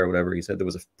or the fire or whatever. He said there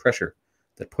was a pressure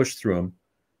that pushed through him,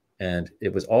 and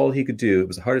it was all he could do. It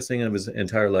was the hardest thing in his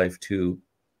entire life to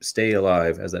stay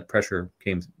alive as that pressure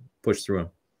came pushed through him.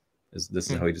 This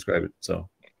is Mm. how he described it. So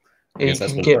I Yeah, guess you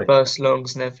that's can what it's get like. burst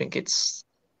lungs and everything. It's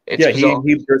Yeah, bizarre.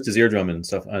 he burst his eardrum and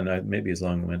stuff, and maybe his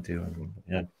lung went too.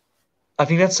 Yeah. I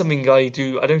think that's something I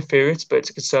do. I don't fear it, but it's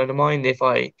a concern of mine. If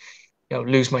I,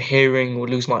 lose my hearing or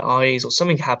lose my eyes or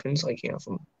something happens, like,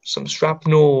 from some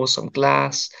shrapnel or some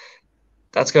glass,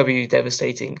 that's gonna be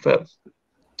devastating. But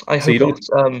I So hope not.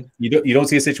 you don't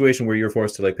see a situation where you're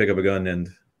forced to like pick up a gun and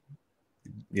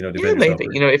Yeah, defend yourself. maybe.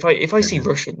 If I Yeah, see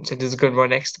Russians and there's a gun right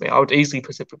next to me, I would easily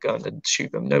put up a gun and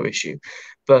shoot them, no issue.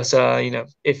 But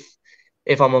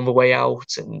if I'm on the way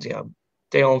out and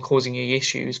they aren't causing any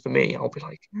issues for me, I'll be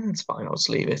like, it's fine, I'll just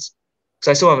leave it. Because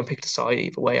I still haven't picked a side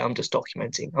either way. I'm just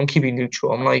documenting. I'm keeping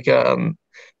neutral. I'm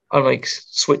like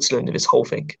Switzerland of this whole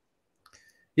thing.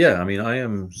 yeah. I mean, I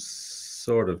am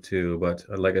sort of too, but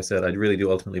like I said, I really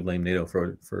do ultimately blame NATO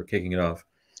for kicking it off.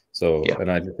 So, Yeah, and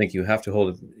I think you have to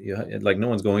hold it. Like no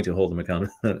one's going to hold them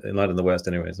accountable, not in the West,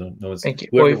 anyways. No one's thank you.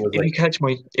 Well, whoever if, was if like,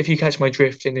 you catch my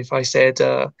drift, and if I said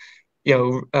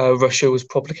Russia was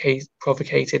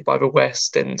provocated by the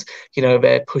West, and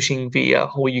they're pushing the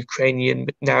whole Ukrainian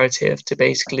narrative to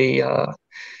basically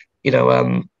you know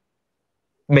um,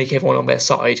 make everyone on their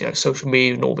side, social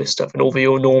media and all this stuff, and all the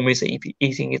your normies are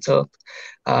eating it up.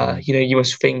 mm, You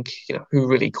must think, who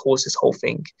really caused this whole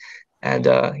thing, and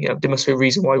there must be a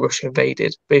reason why Russia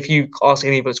invaded. But if you ask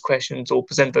any of those questions or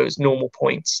present those normal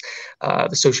points,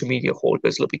 the social media horde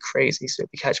goes a little bit crazy. So if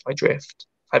you catch my drift,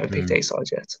 I haven't picked mm. a side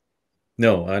yet.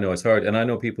 No, I know it's hard, and I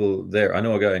know people there. I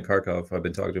know a guy in Kharkov. I've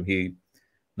been talking to him.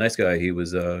 Nice guy. He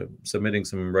was submitting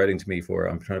some writing to me for.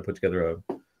 I'm trying to put together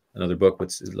another book,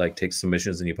 which is, like takes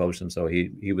submissions and you publish them. So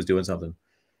he was doing something,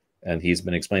 and he's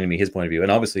been explaining to me his point of view.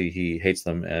 And obviously he hates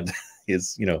them, and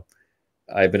he's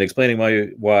I've been explaining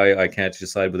why I can't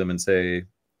just side with him and say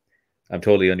I'm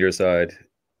totally on your side.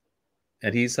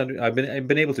 And I've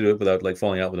been able to do it without like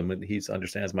falling out with him. He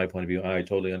understands my point of view. I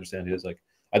totally understand his. Like,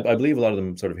 I believe a lot of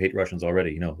them sort of hate Russians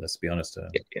already. Let's be honest.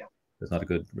 Yeah. There's not a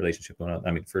good relationship going on.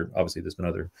 I mean, for obviously there's been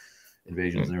other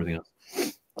invasions and Mm. everything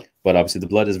else, but obviously the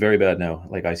blood is very bad now.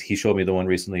 Like he showed me the one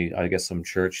recently. I guess some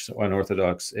church, a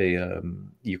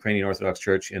Ukrainian Orthodox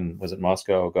church was it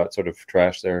Moscow, got sort of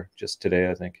trashed there just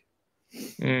today, I think.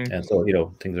 Mm. And so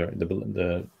things are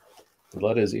the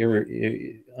blood is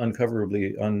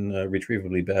uncoverably,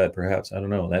 unretrievably bad, perhaps. I don't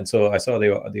know. And so I saw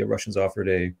the Russians offered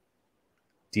a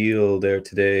deal there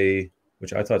today,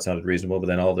 which I thought sounded reasonable. But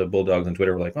then all the bulldogs on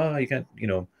Twitter were like, "Oh, you can't,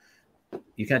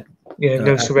 you can't Yeah,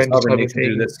 no ask a surrender sovereign type of nation to do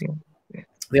thing. this." Yeah.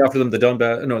 They offer them the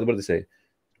Donbass. No, what do they say?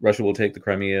 Russia will take the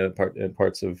Crimea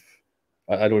parts of.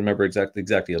 I don't remember exactly,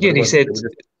 but Yeah, it they wasn't. said, It was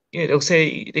just,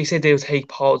 yeah, they said they'll take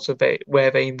parts of it where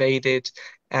they invaded,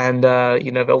 and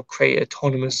they'll create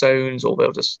autonomous zones, or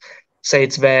they'll just say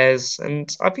it's theirs.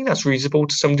 And I think that's reasonable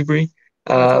to some degree.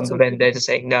 yeah, I thought But so then too. they're just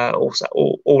saying, no, also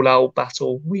all out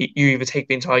battle. You either take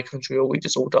the entire country or we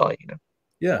just all die.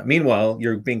 Yeah. Meanwhile,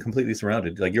 you're being completely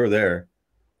surrounded. Like you're there.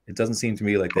 It doesn't seem to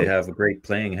me like they have a great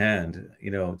playing hand,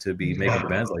 to be making Yeah,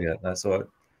 demands like that. That's so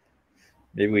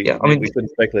maybe we yeah. I maybe mean, we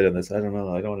shouldn't speculate on this. I don't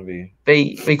know. I don't want to be.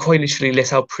 they quite literally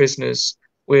let out prisoners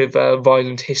with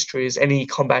violent histories, any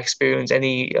combat experience,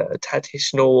 any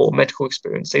tactical or medical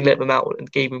experience. They let them out and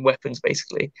gave them weapons,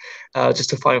 basically, just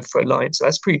to fight for a line. So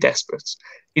that's pretty desperate.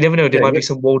 You never know; there Yeah, might be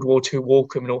some World War II war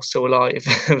criminal still alive.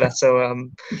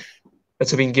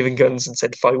 That's been given guns and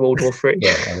said fight World War III.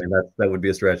 well, I mean that would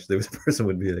be a stretch. There was a person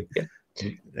would be Yeah,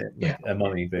 yeah, like a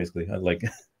mummy, basically, like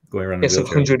going around in yeah. a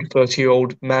Some wheelchair.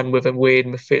 130-year-old man with a weird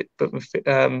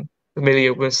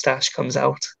familiar moustache comes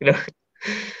out.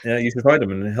 Yeah, you should find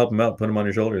him and help him out. Put him on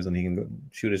your shoulders, and he can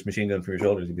shoot his machine gun from your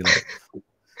shoulders. You'd be like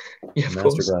Yeah, a of master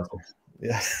course. blaster.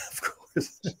 Yeah, of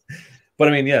course. But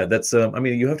I mean, yeah, that's. I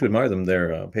mean, you have to admire them,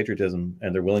 their patriotism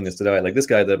and their willingness to die. Like this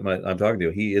guy that I'm talking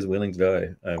to, he is willing to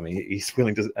die. I mean, he's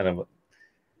willing to, and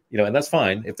and that's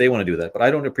fine if they want to do that. But I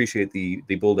don't appreciate the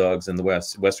bulldogs in the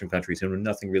Western countries who know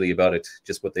nothing really about it,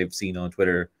 just what they've seen on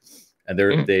Twitter. And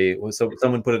Mm. so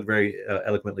someone put it very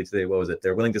eloquently today. What was it?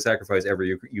 They're willing to sacrifice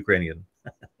every Ukrainian.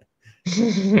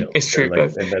 It's They're true,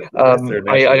 like, though. and that's their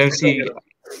I nationalist. don't see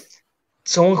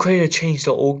someone created a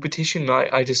change.org petition.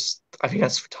 I think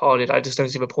that's retarded. I just don't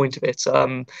see the point of it.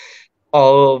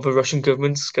 All the Russian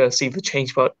government's gonna see the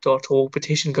change.org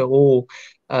petition, go,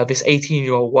 oh, this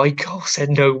 18-year-old white girl said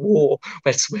no war.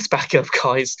 Let's back up,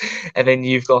 guys. And then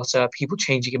you've got people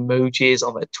changing emojis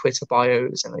on their Twitter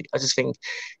bios, and I just think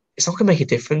it's not gonna make a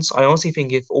difference. I honestly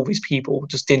think if all these people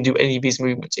just didn't do any of these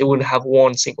movements, it wouldn't have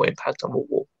one single impact on the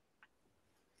war.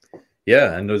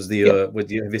 Yeah, and there's Yeah.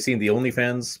 have you seen the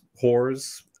OnlyFans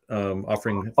whores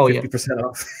offering Oh yeah. 50%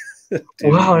 off to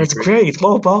Wow, that's Ukraine? great.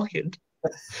 More bargain.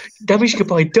 That means you can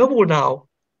buy double now.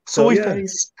 So Soy yeah,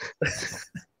 face.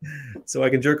 so I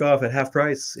can jerk off at half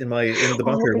price in the Oh,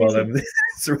 bunker while amazing.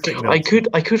 I'm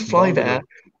I could fly there,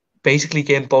 vomiting. basically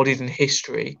get embodied in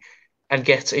history and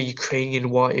get a Ukrainian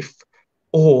wife,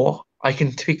 or I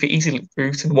can take the easy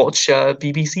route and watch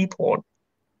BBC porn.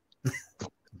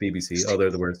 BBC. Oh,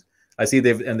 they're the worst. I see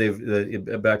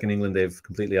they've back in England they've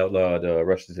completely outlawed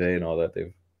Russia Today and all that.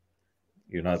 They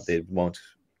won't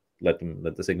let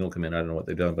the signal come in. I don't know what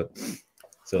they've done, but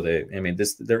so I mean,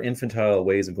 their infantile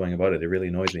ways of going about it. It really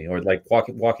annoys me. Or like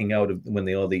walking out of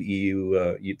when all the EU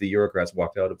the Eurocrats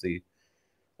walked out of the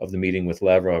meeting with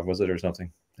Lavrov, was it, or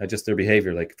something? Just their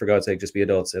behavior. Like, for God's sake, just be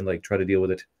adults and like try to deal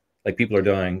with it. Like, people are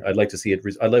dying. I'd like to see it.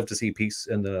 I'd love to see peace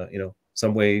and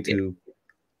some way Yeah.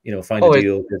 to find a Oh,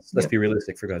 deal. Let's yeah. be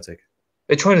realistic, for God's sake.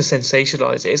 They're trying to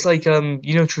sensationalize it. It's like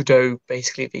Trudeau,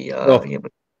 basically Oh,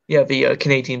 the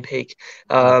Canadian pig.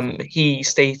 absolutely. He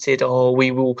stated, "Oh,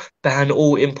 we will ban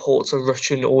all imports of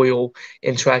Russian oil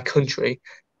into our country,"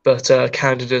 but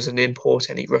Canada doesn't import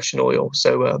any Russian oil.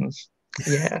 So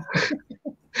yeah.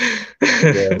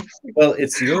 Yeah. Well,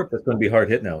 it's Europe that's going to be hard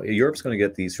hit now. Europe's going to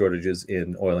get these shortages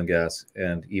in oil and gas,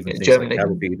 and even things like Germany.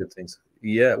 cattle feed and things.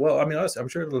 Yeah. Well, I mean, I'm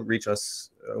sure it'll reach us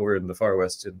over in the far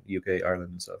west in UK,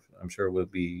 Ireland, and stuff. I'm sure we'll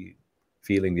be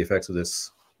feeling the effects of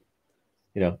this.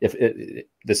 If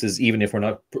this is, even if we're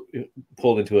not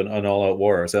pulled into an all-out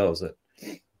war ourselves, that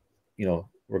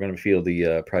we're going to feel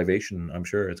the privation. I'm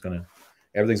sure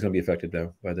everything's going to be affected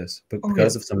now by this, but Oh yeah.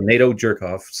 because of some NATO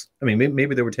jerk-offs. I mean,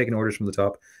 maybe they were taking orders from the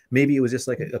top. Maybe it was just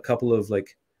like a couple of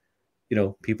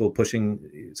people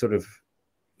pushing sort of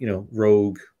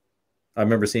rogue. I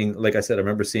remember seeing, like I said,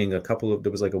 a couple of,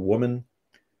 there was like a woman,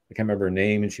 I can't remember her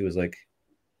name, and she was like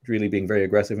really being very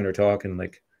aggressive in her talk, and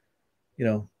like you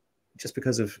know, just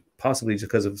because of possibly just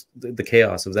because of the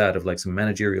chaos of that, of like some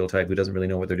managerial type who doesn't really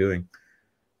know what they're doing,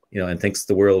 and thinks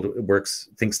the world works,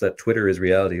 thinks that Twitter is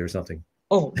reality or something.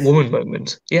 Oh, woman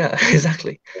moment. Yeah,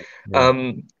 exactly. Yeah.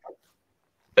 Um,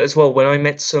 as well, when I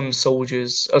met some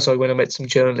soldiers, oh sorry, when I met some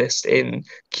journalists in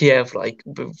Kiev, like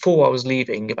before I was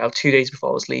leaving, about 2 days before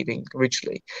I was leaving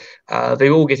originally, they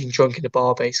were all getting drunk in a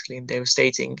bar basically, and they were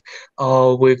stating,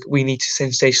 "Oh, we need to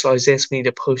sensationalize this, we need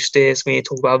to push this, we need to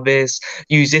talk about this,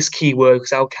 use this keyword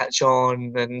because I'll catch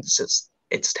on," and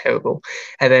it's terrible.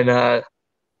 And then,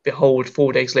 behold,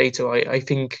 4 days later, I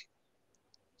think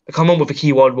I can't remember what the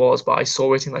keyword was, but I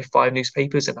saw it in like five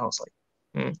newspapers, and I was like,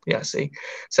 yeah, I see.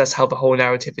 So that's how the whole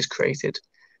narrative is created.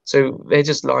 So they're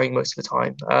just lying most of the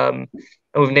time. And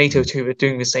with NATO Mm. too, they're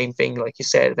doing the same thing, like you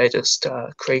said. They're just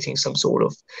creating some sort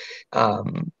of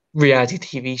reality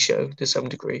TV show to some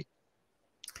degree.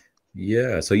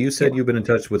 Yeah. So you Yeah, said you've been in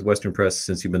touch with Western press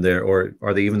since you've been there, or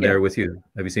are they even yeah, there with you?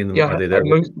 Have you seen them? Are yeah. they there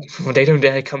with you? They don't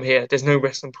dare come here. There's no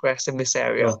Western press in this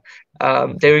area. Oh,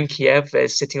 okay. They're in Kiev. They're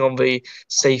sitting on the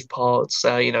safe parts.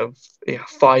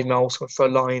 5 miles from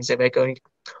front lines, and they're going,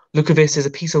 look at this. There's a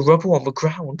piece of rubble on the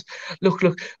ground. Look,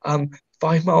 look.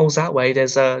 5 miles that way,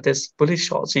 there's bullet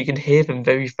shots. So you can hear them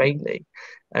very faintly,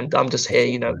 and I'm just That's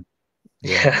here. so funny.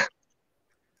 Yeah. Yeah.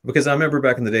 Because I remember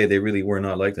back in the day, they really were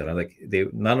not like that. I like they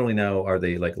not only now are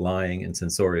they like lying and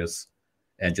censorious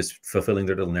and just fulfilling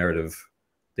their little narrative.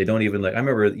 They don't even like. I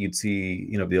remember you'd see,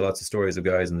 be lots of stories of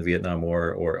guys in the Vietnam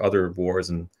War or other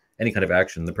wars and any kind of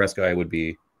action. The press guy would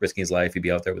be risking his life. He'd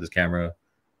be out there with his camera.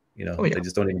 Oh yeah. They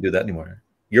just don't even do that anymore.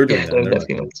 You're doing Yeah. that, No, and they're not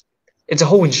definitely doing not. It's a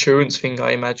whole insurance thing,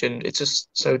 I imagine. It's just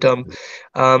so dumb. it.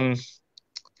 Um,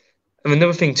 And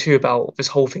another thing too about this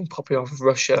whole thing popping off of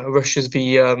Russia. Russia's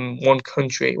the one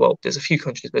country. Well, there's a few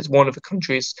countries, but it's one of the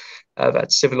countries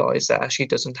that's civilized that actually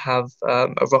doesn't have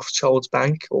a Rothschild's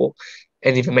bank or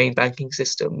any of the main banking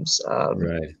systems.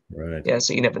 Right, right. Yeah,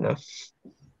 so you never know.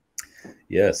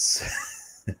 Yes.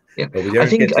 Yeah, But we I daren't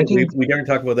think get I to, we, think we daren't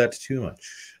talk about that too much.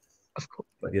 of course,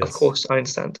 But of yes. course I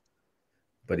understand.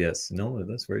 But yes. No,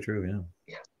 that's very true. Yeah.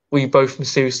 Yeah, we both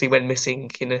mysteriously went missing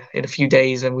in a few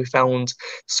days, and we found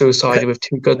suicided with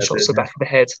two That's gunshots it. to the Yeah. back of the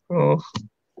head. Oh,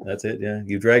 That's it. Yeah.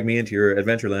 You dragged me into your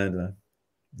adventure land. I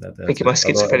That's think my it.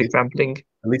 Although schizophrenic rambling.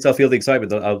 at least I'll feel the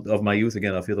excitement of my youth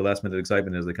again. I'll feel the last minute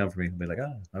excitement as they come for me. I'll be like,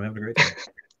 I'm having a great time.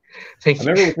 I Thank you.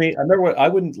 remember with me, I remember I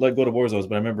wouldn't like go to war zones,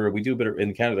 but I remember we do a bit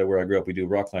in Canada where I grew up, we do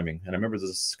rock climbing. And I remember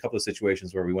there's a couple of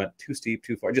situations where we went too steep,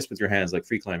 too far, just with your hands, like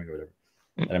free climbing or whatever.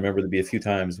 Mm. And I remember there'd be a few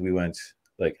times we went,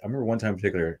 like, I remember one time in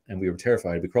particular, and we were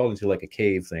terrified. We crawled into like a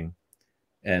cave thing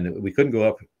and we couldn't go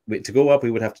up. To go up,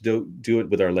 we would have to do it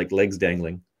with our like legs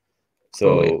dangling.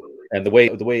 Oh yeah. So, and the way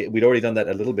we'd already done that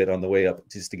a little bit on the way up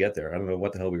just to get there. I don't know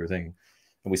what the hell we were thinking.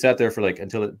 And we sat there for like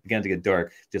until it began to get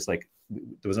dark. Just like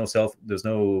there's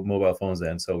no mobile phones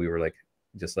then, so we were like,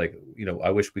 just like I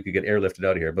wish we could get airlifted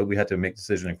out of here, but we had to make a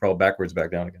decision and crawl backwards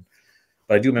back down again.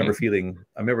 But I do remember Mm. feeling.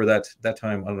 I remember that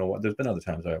time. I don't know what. There's been other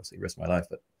times I obviously risked my life,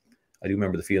 but I do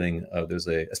remember the feeling of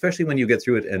especially when you get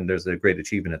through it and there's a great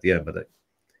achievement at the end. But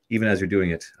even as you're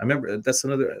doing it, I remember that's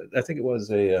another. I think it was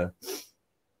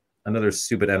another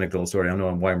stupid anecdotal story. I don't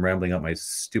know why I'm rambling out my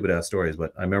stupid ass stories,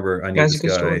 but I remember I knew That's a this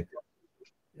good story. guy.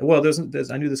 Well,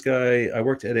 I knew this guy. I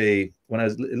worked at I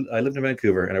lived in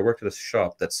Vancouver, and I worked at a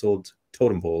shop that sold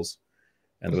totem poles.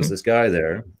 And there was Mhm. this guy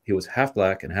there. He was half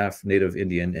black and half native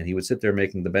Indian, and he would sit there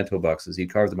making the bento boxes. He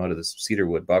carved them out of this cedar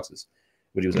wood boxes.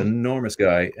 But he was an Mhm. enormous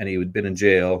guy, and he had been in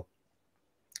jail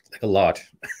like a lot.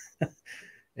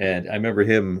 And I remember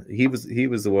him. He was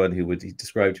the one who would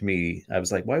describe to me. I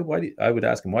was like, I would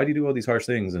ask him, why do you do all these harsh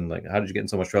things, and like, how did you get in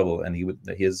so much trouble? And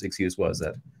his excuse was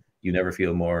that you never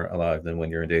feel more alive than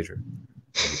when you're in danger,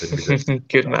 and he couldn't resist.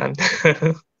 Good man.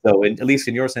 So, at least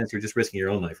in your sense, you're just risking your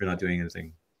own life. You're not doing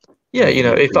anything. Yeah, if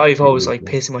Pretty, if I pretty was like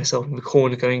risky. pissing myself in the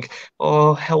corner going,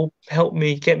 "Oh, help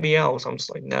me, get me out," I'm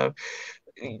just like, no.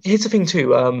 Here's the thing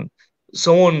too.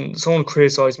 Someone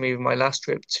criticized me with my last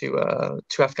trip to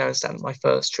Afghanistan, my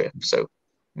first trip. So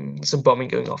some bombing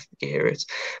going off, you can hear it.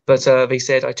 But they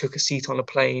said I took a seat on a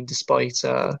plane despite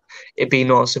it being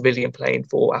not a civilian plane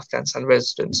for Afghanistan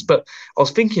residents. But I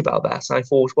was thinking about that and I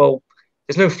thought, well,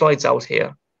 there's no flights out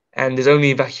here, and there's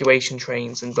only evacuation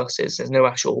trains and buses. There's no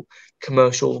actual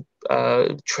commercial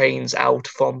trains out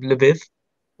from Lviv,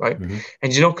 right? Hmm.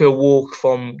 And you're not going to walk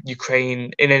from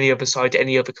Ukraine in any other side to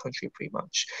any other country, pretty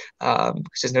much,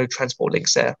 because there's no transport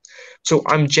links there. So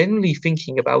I'm generally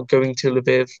thinking about going to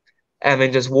Lviv and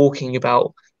then just walking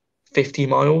about 50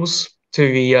 miles to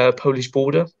the Polish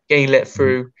border, getting let Hmm.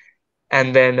 through,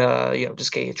 and then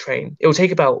just getting a train. It will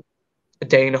take about a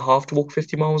day and a half to walk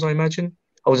 50 miles, I imagine.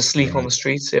 I'll just sleep on Right. the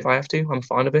streets if I have to. I'm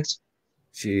fine with it.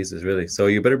 Jesus, really. So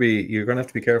you better be. You're gonna have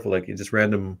to be careful. Like you just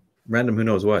random. Who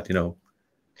knows what?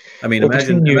 I mean, Well,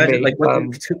 between you and imagine me, like what.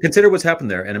 Consider what's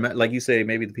happened there, and like you say,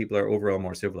 maybe the people are overall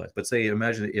more civilized. But say,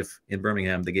 imagine if in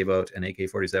Birmingham they gave out an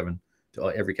AK-47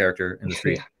 to every character in the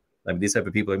street. yeah, I mean, these type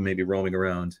of people are maybe roaming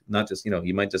around. Not just you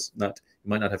might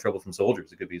not have trouble from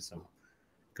soldiers. It could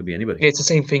be anybody. yeah, it's the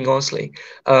same thing, honestly.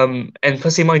 And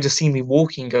plus, they might just see me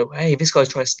walking, and go, "Hey, this guy's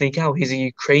trying to sneak out. He's a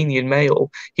Ukrainian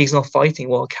male. He's not fighting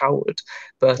while a coward."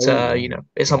 But Oh,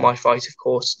 it's not my fight, of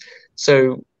course.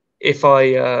 So if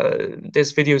I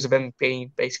there's videos of them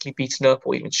being basically beaten up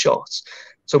or even shot.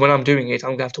 So when I'm doing it,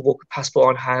 I'm gonna have to walk with passport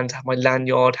on hand, have my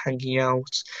lanyard hanging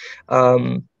out.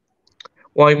 Um,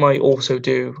 what I might also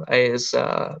do is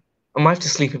I might have to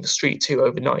sleep in the street too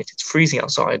overnight. It's freezing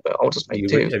outside, but I'll just make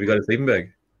do. have you got a sleeping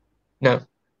bag? No,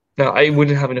 no, I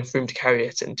wouldn't have enough room to carry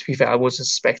it. And to be fair, I wasn't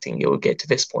suspecting it would get to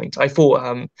this point. I thought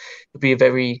it'd be a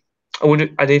very, I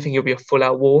didn't think it would be a full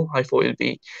out war. I thought it would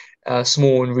be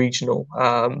small and regional,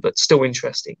 but still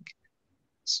interesting.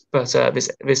 But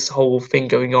this whole thing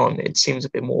going on, it seems a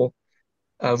bit more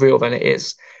real than it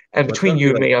is. And Well, it's between got to be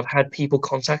you and like, me, I've had people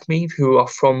contact me who are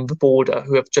from the border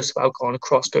who have just about gone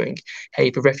across going, hey,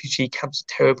 the refugee camps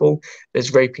are terrible.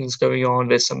 There's rapings going on.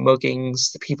 There's some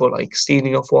muggings. The people are like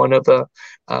stealing off one another.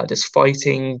 There's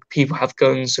fighting. People have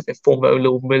guns. So they form their own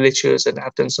little militias and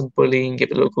have done some bullying in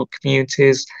the local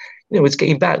communities. It's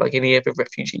getting bad like any other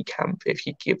refugee camp if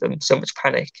you give them so much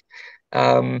panic.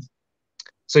 Um,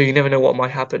 so you never know what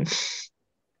might happen.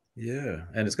 yeah,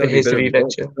 and it's got But to be here's better. the It's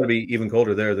adventure. got to be even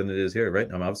colder there than it is here,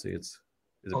 right? Obviously,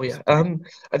 Oh it's yeah. pretty.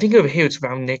 I think over here it's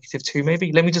around -2,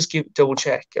 maybe. Let me just give double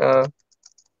check.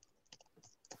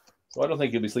 So I don't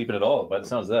think you'll be sleeping at all. By the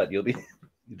sounds of that, you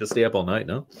just stay up all night.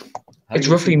 No, how are you It's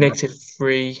going to roughly sleep at night?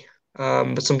 -3.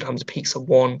 But sometimes it peaks at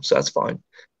 1, so that's fine.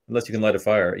 Unless you can light a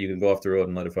fire, you can go off the road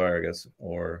and light a fire, I guess.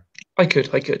 Or I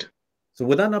could. so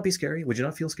would that not be scary? Would you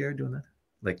not feel scared doing that?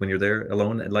 Like when you're there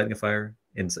alone and lighting a fire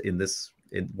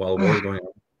while a war is going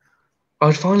on?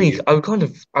 Would you? I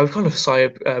would kind of sigh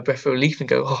a breath of relief and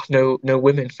go, oh no, no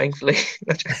women, thankfully.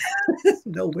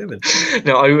 No women.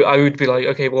 No, I would be like,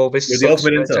 okay, well, this You're the sucks,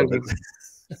 ultimate but incel.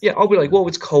 yeah, I'll be like, well,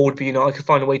 it's cold, but I could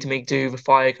find a way to make do. The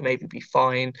fire can maybe be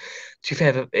fine. To be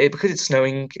fair, because it's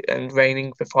snowing and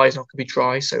raining, the fire's not going to be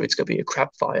dry, so it's going to be a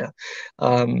crap fire.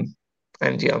 Um,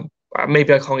 and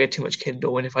maybe I can't get too much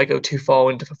kindle, and if I go too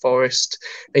far into the forest,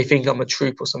 they think I'm a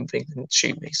troop or something and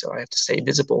shoot me, so I have to stay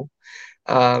visible.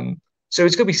 Um, so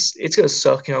it's gonna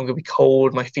suck. I'm gonna be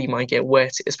cold. My feet might get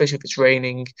wet, especially if it's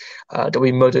raining. There'll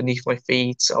be mud underneath my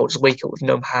feet. I'll just wake up with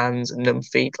numb hands and numb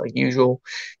feet like usual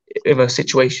in those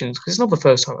situations because it's not the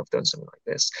first time I've done something like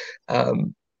this.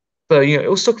 But it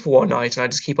was stuck for one night, and I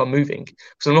just keep on moving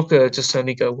because I'm not gonna just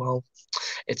suddenly go, well,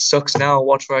 it sucks now.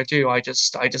 What do I do? I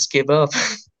just give up.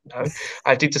 No,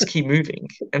 I did just keep moving,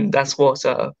 and that's what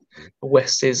the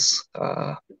West is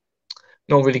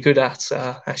not really good at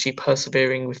actually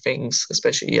persevering with things,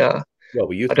 especially Well,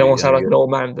 we used I to don't want be. to I sound mean, like an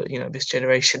old man, but this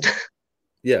generation.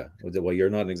 yeah. Well, you're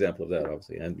not an example of that,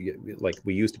 obviously. And like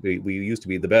we used to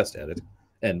be the best at it,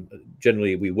 and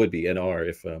generally we would be and are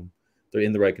if they're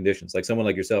in the right conditions. Like someone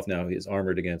like yourself now is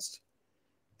armored against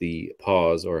the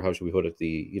pause, or how should we put it,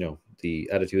 the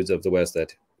attitudes of the West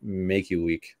that make you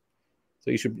weak.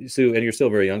 So you should so and you're still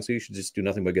very young, so you should just do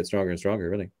nothing but get stronger and stronger.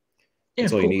 Really, Yeah,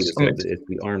 that's of all you need course. is I mean, to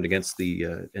be armed against the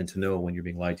and to know when you're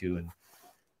being lied to and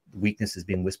weakness is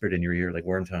being whispered in your ear like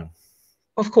worm tongue.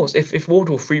 of course, if World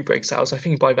War III breaks out, I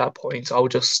think by that point I'll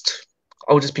just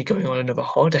be going on another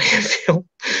holiday. I feel,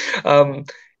 um,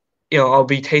 I'll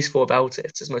be tasteful about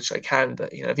it as much as I can,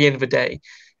 but at the end of the day,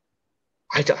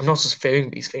 I'm not just fearing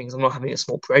these things. I'm not having a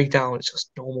small breakdown. It's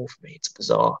just normal for me. It's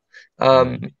bizarre.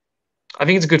 Yeah, Um, I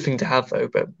think it's a good thing to have though,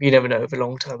 but you never know the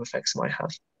long-term effects it might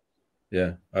have.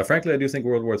 yeah. Frankly, I do think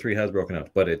World War III has broken out,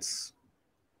 but It's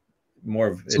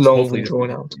it's long hopefully and just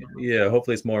drawn out. yeah,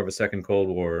 hopefully it's more of a second Cold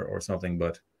War or something.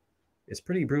 But it's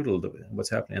pretty brutal what's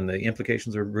happening, and the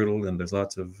implications are brutal, and there's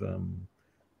lots of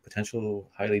potential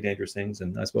highly dangerous things.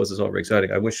 And I suppose it's all very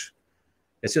exciting. I wish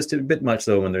it's just a bit much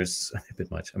though when there's a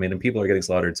bit much. I mean, and people are getting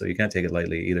slaughtered, so you can't take it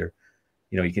lightly either.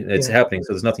 It's Yeah. happening,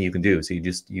 so there's nothing you can do. So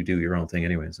you do your own thing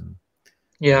anyways, and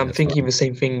Yeah, I'm that's fine. thinking the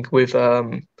same thing with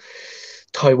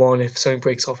Taiwan if something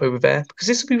breaks off over there, because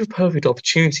this would be the perfect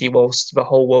opportunity whilst the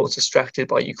whole world's distracted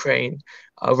by Ukraine.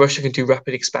 Russia can do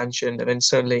rapid expansion, and then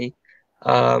suddenly,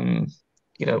 um,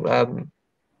 you know,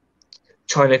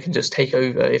 China can just take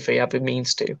over if they have the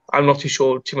means to. I'm not too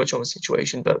sure too much on the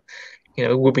situation, but it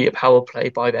will be a power play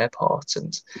by their part,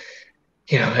 and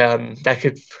that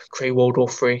could create World War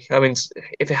Three. I mean,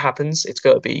 if it happens, it's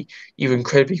going to be either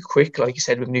incredibly quick, like you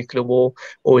said, with nuclear war,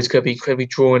 or it's going to be incredibly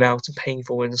drawn out and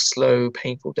painful and a slow,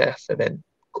 painful death, and then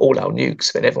all out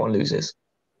nukes, then everyone loses.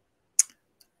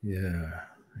 Yeah,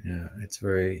 yeah.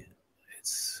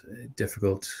 It's a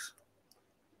difficult,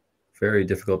 very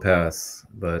difficult path.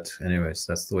 But anyways,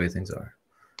 that's the way things are.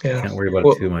 Yeah. Can't worry about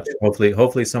it Well, too much.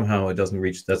 Hopefully somehow it doesn't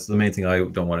reach. That's the main thing I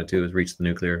don't want it to is reach the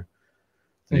mm.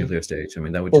 nuclear stage. I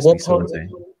mean, that would well, just be what so part? insane.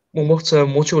 Well,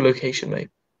 what's your location, mate?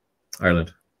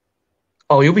 Ireland.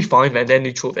 Oh, you'll be fine, man. They're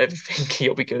neutral of everything.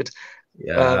 You'll be good.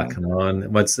 Yeah, Um, come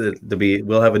on.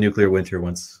 We'll have a nuclear winter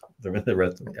once the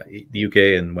rest, yeah, the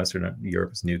UK and Western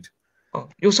Europe is nuked.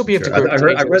 you'll still I'm be able to sure. grow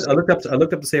potatoes. I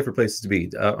looked up the safer places to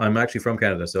be. I'm actually from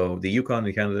Canada, so the Yukon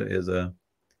in Canada is a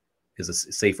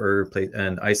safer place,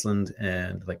 and Iceland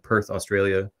and like Perth,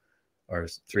 Australia, are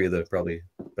three of the probably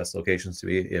best locations to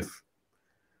be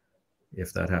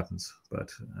if that happens.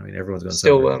 But I mean, everyone's going to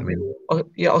Still, suffer. I mean,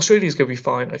 yeah, Australia's gonna be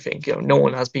fine. I think no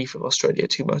one has beef with Australia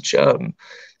too much.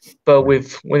 But right.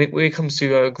 with when it comes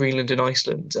to Greenland and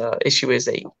Iceland, issue is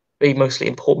they mostly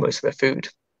import most of their food.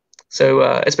 So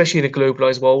especially in a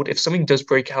globalized world, if something does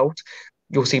break out,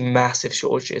 you'll see massive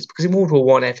shortages because in World War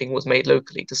One, everything was made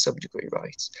locally to some degree,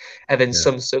 right? And then Yeah,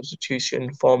 some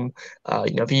substitution from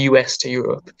the US to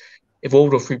Europe. If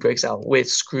World War Three breaks out, we're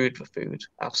screwed for food,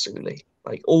 absolutely.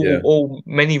 Like yeah. all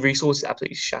many resources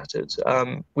absolutely shattered.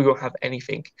 We won't have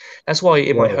anything. That's why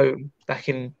in my Well, home, back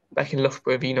in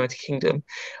Loughborough, the United Kingdom,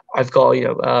 I've got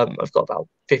about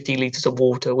 50 liters of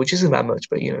water, which isn't that much,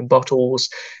 but in bottles,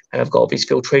 and I've got these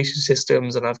filtration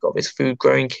systems, and I've got this food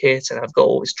growing kit, and I've got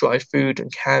all this dried food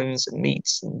and cans and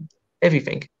meats and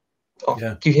everything. Oh,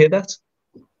 yeah. do you hear that?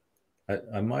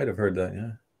 I might have heard that.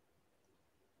 Yeah,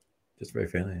 just very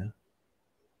faintly. Yeah.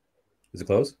 Is it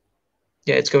close?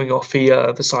 Yeah, it's going off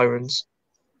the sirens.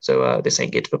 So this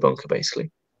ain't get to the bunker,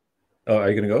 basically. Oh, are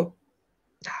you gonna go?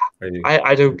 Are you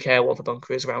I don't care what the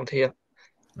bunker is around here.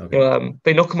 okay?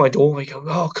 They knock on my door. They go,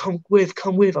 "Oh, come with."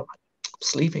 I'm like, I'm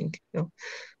sleeping.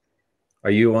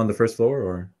 Are you on the first floor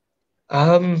or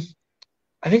Um,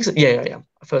 I think so. Yeah, yeah, yeah.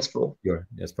 First floor. you're?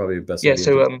 That's probably the best Yeah. idea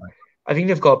to So do. I think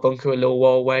they've got a bunker a little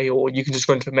while away, or you can just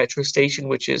run to the metro station,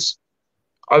 which is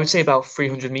I would say about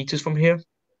 300 meters from here.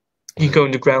 You Okay. go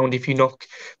underground if you knock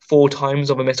 4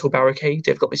 times on a metal barricade.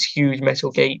 They've got these huge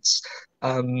metal gates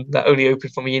that only open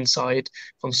from the inside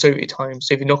from Soviet times.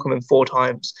 So if you knock on them 4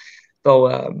 times,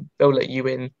 they'll let you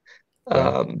in,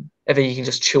 Wow. and then you can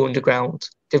just chill underground.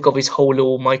 They've got this whole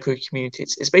little micro community.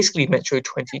 It's basically Metro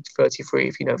 2033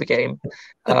 if you know the game.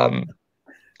 Um,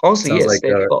 honestly, yes,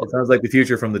 they've got It sounds like the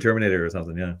future from the Terminator or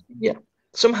something. Yeah. yeah.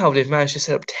 Somehow they've managed to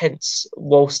set up tents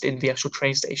whilst in the actual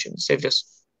train stations. They've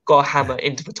just got a hammer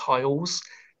into the tiles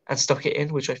and stuck it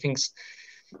in, which I think's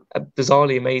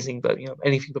bizarrely amazing. But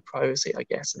anything for privacy, I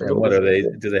guess, and a And little what bit are for they?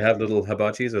 warmth. Do they have little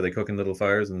hibachis? Are they cooking little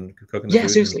fires and cooking the Yeah,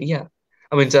 food? And seriously, yeah.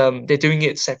 I mean, they're doing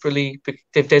it separately.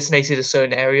 They've designated a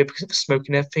certain area because of the smoke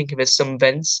and everything, and there's some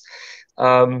vents.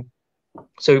 Um,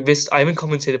 So this, I haven't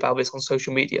commented about this on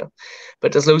social media,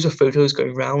 but there's loads of photos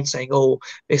going around saying, "Oh,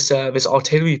 this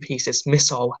artillery piece, this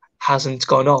missile hasn't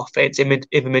gone off. It's in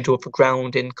the middle of the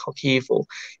ground in Kharkiv or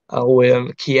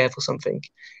Kiev or something."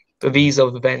 But right. these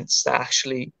are the vents that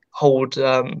actually hold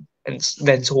and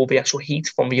vent all the actual heat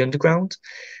from the underground,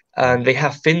 Right. and they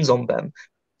have fins on them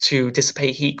to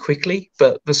dissipate heat quickly.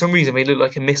 But for some reason, they look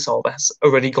like a missile that's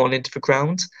already gone into the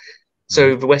ground.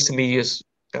 So Right. the Western media's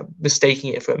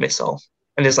mistaking it for a missile.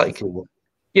 And there's To like fool.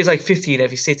 there's like 50 in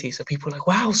every city. So people are like,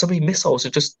 wow, so many missiles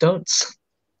are just duds.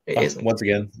 It isn't. Once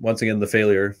again, the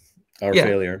failure, our Yeah.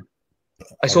 failure,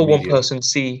 I our saw one media. person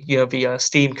see, the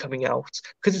steam coming out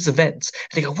because it's a vent.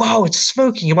 And they go, wow, it's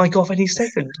smoking. It might go off any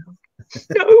second.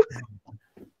 No.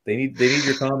 They need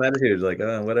your calm attitude, like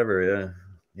whatever, yeah,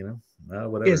 you Yeah,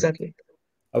 whatever. exactly.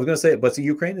 I was gonna say, but so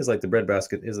Ukraine is like the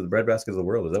breadbasket. Is it the breadbasket of the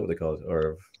world? Is that what they call it, or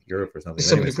of Europe or To something?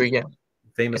 some Anyways, degree, yeah.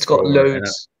 famous It's got for and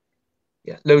loads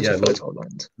yeah, of fertile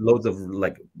land. loads of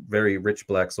like very rich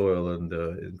black soil and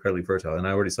incredibly fertile. And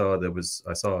I already saw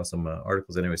I saw some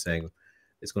articles anyway saying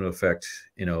it's going to affect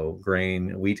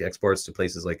grain, wheat exports to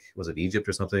places like was it Egypt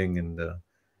or something, and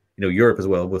Europe as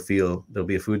well will feel there'll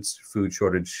be a food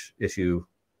shortage issue,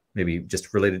 maybe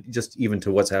just related just even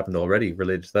to what's happened already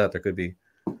related to that. There could be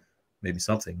maybe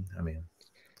something. I mean,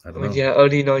 I I don't mean, know. yeah,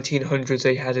 early 1900s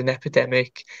they had an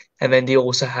epidemic, and then they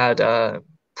also had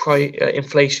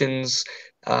inflations,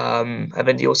 and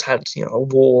then they also had a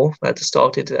war that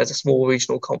started as a small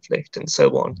regional conflict, and so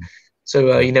on.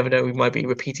 So Yeah, you never know, we might be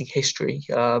repeating history.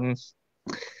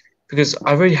 Because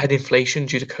I've already had inflation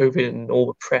due to COVID and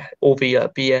all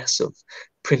the BS of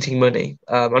printing money.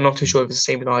 I'm not too sure if it's the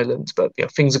same in Ireland, but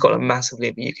things have gone up massively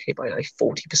in the UK by like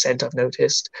 40%. I've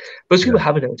noticed. Most people Yeah.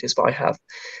 haven't noticed, but I have.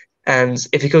 And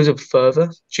if it goes up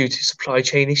further due to supply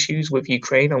chain issues with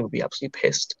Ukraine, I would be absolutely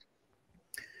pissed.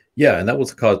 Yeah, and that will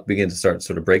cause begin to start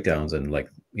sort of breakdowns and like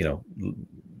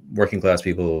working class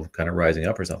people kind of rising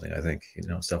up or something. I think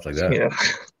stuff like that. Yeah,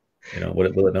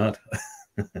 Will it not?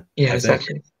 yeah, I think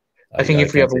exactly. I think I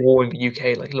if we can't have a say. war in the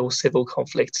UK, like a little civil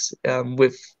conflict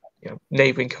with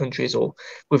neighboring countries or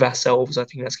with ourselves, I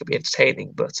think that's going to be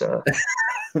entertaining. But you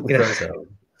With know, ourselves.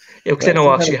 because then Well,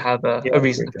 I'll some kind actually of have a chaotic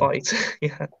reason to breakdown. fight.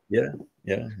 Yeah. Yeah,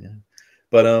 yeah.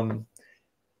 But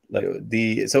like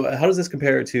so how does this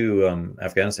compare to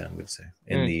Afghanistan? Would you say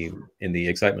Mm, in the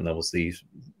excitement levels,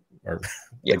 or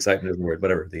yeah. excitement is the word,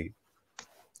 whatever you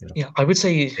know Yeah, I would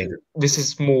say danger. this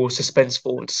is more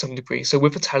suspenseful to some degree. So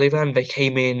with the Taliban, they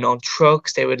came in on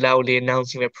trucks, they were loudly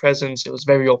announcing their presence. It was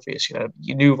very obvious,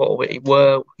 you knew what they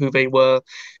were, who they were,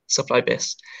 stuff like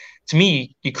this. To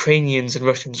me, Ukrainians and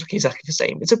Russians look exactly the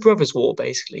same. It's a brothers' war,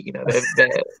 basically.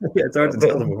 Yeah, it's hard to They're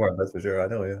tell them apart. That's for sure. I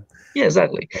know. Yeah, yeah,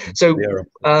 exactly. So they are.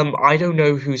 I don't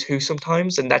know who's who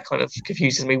sometimes, and that kind of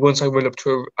confuses me. Once I ran up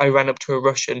to a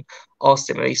Russian, asked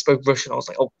him, and he spoke Russian. I was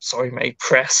like, "Oh, sorry, mate,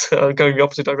 press, going the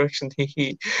opposite direction."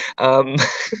 Hee um,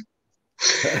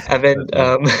 and then That's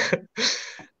funny.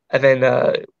 and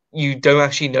then you don't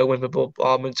actually know when the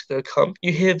bombardment's going to come.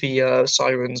 You hear the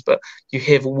sirens, but you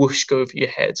hear the whoosh go over your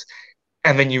head,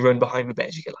 and then you run behind the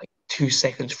bed. You get like 2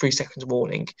 seconds, 3 seconds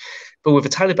warning. But with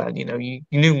the Taliban, you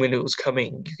knew when it was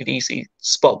coming. You could easily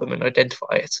spot them and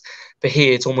identify it. But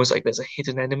here, it's almost like there's a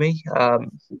hidden enemy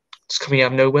just coming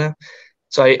out of nowhere.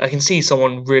 So I can see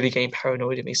someone really getting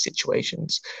paranoid in these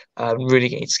situations, really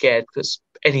getting scared because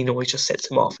any noise just sets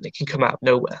them off and it can come out of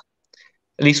nowhere.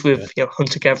 At least Yeah, with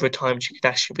hunter-gatherer times, you could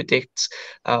actually predict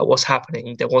what's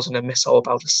happening. There wasn't a missile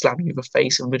about to slam you in the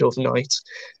face in the middle of the night.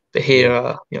 But yeah.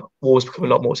 here, wars become a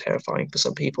lot more terrifying for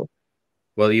some people.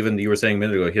 Well, even you were saying a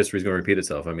minute ago, history is going to repeat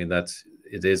itself. I mean,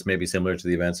 it is maybe similar to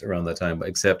the events around that time, but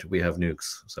except we have nukes,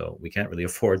 so we can't really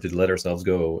afford to let ourselves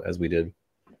go as we did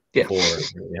Yeah, before.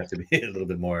 We have to be a little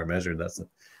bit more measured. That's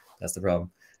the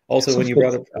problem. Also, when of you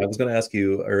brought course. up, I was going to ask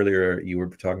you earlier. You were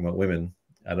talking about women.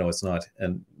 I know it's not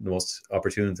and the most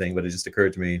opportune thing, but it just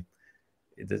occurred to me.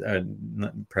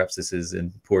 Perhaps this is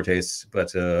in poor taste,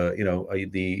 but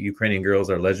the Ukrainian girls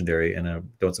are legendary, and I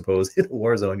don't suppose in a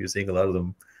war zone you're seeing a lot of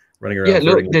them running Yeah, around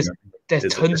look, flirting with there's you. there's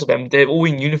Is it? tons of them. They're all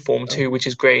in uniform Oh, too, which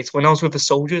is great. When I was with the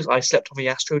soldiers, I slept on the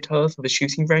AstroTurf of the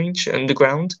shooting range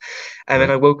underground, and then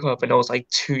right. I woke up and I was like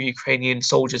two Ukrainian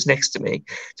soldiers next to me,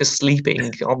 just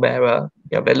sleeping on their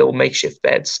little makeshift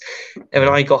beds. And then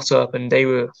Yeah. I got up and they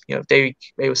were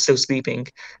still sleeping.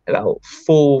 About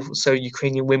four so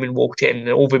Ukrainian women walked in, and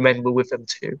all the men were with them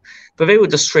too. But they were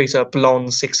just straight up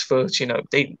blonde, 6 foot.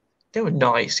 They were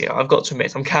nice. I've got to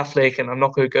admit, I'm Catholic and I'm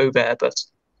not going to go there, but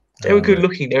they were good Right.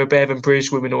 looking. They were better than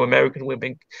British women or American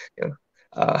women. You know.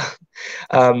 Uh,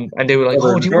 and they were like, Well,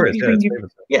 they're "Oh, do you want notorious. me to Yeah, bring it's you?"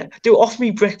 famous. Yeah, they would offer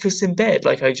me breakfast in bed.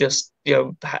 Like I just, it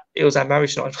was our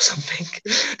marriage night or something.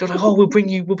 They're like, "Oh, we'll bring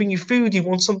you food. You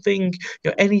want something?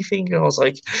 Anything?" And I was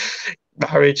like,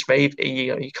 "Marriage, maybe.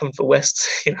 You come to the West.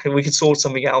 We can sort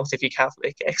something out if you're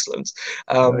Catholic. Excellent."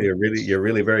 No, Um, you're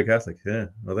really very Catholic. Yeah.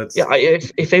 Well, yeah,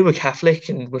 that's if they were Catholic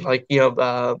and were like,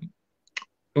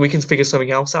 we can figure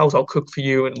something else out. I'll cook for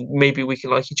you, and maybe we can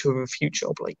like each other in the future.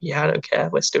 I'll be like, yeah, I don't care.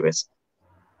 Let's do it.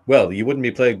 well, you wouldn't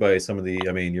be plagued by some of the.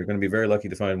 I mean, you're going to be very lucky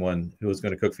to find one who is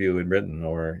going to cook for you in Britain,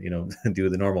 or do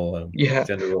the normal Yeah.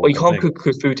 gender Well, role you kind of can't thing. cook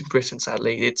good food in Britain,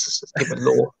 sadly. It's given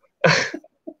law.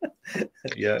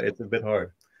 Yeah, it's a bit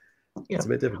hard. Yeah. It's a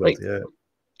bit difficult. Like, Yeah.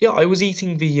 yeah, I was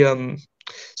eating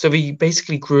so we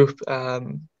basically grew up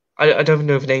I don't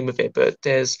know the name of it, but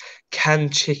there's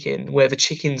canned chicken where the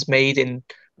chicken's made in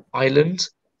Ireland.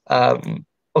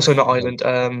 Also not Right. Ireland,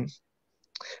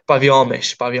 by the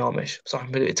Amish, by the Amish. Sorry, I'm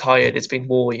a bit tired. It's been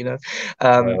war. Right.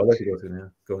 Um, I'll let you go through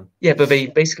now. Go on. Yeah, but they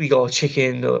basically got a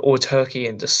chicken or a turkey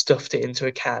and just stuffed it into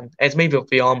a can. And it's maybe of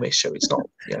the Amish, so it's not,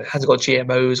 it hasn't got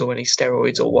GMOs or any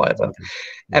steroids or whatever. Okay.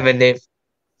 Yeah. And then they've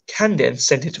canned it and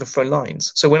sent it to the front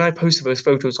lines. So when I posted those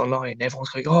photos online, everyone's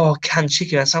going, "Oh, canned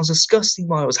chicken, that sounds disgusting,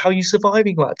 Miles. How are you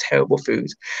surviving that terrible food?"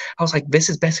 I was like, "This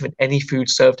is better than any food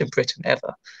served in Britain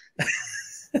ever."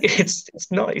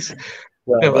 It's nice.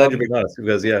 Well, I'm You know, glad you're um, being honest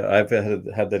because yeah, I've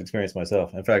had that experience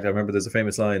myself. In fact, I remember there's a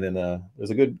famous line in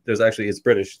there's actually it's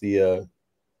British the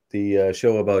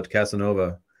show about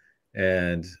Casanova,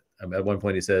 and at one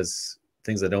point he says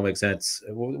things that don't make sense.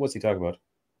 What's he talking about?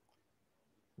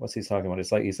 What's he talking about?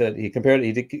 It's like he said he compared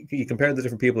the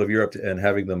different people of Europe and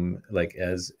having them like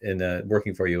as in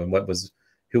working for you, and what was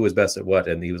who was best at what,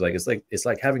 and he was like, it's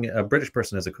like having a British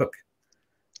person as a cook.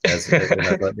 And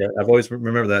I thought, yeah, I've always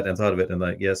remembered that and thought of it, and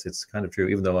like, yes, it's kind of true,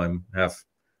 even though I'm half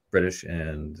British,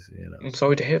 and I'm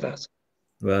sorry to hear that.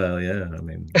 well, yeah, I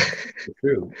mean, it's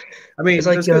true. I It's mean,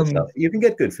 like there's good stuff. You can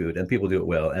get good food, and people do it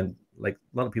well, and like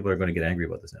a lot of people are going to get angry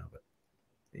about this now, but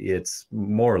it's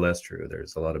more or less true.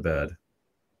 There's a lot of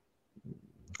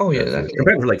oh yeah, bad food exactly.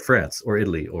 compared to like France or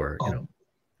Italy, or Oh,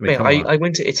 I mean, man, come on. I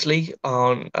went to Italy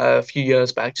on a few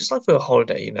years back, just like for a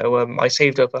holiday. I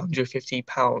saved up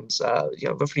 £150,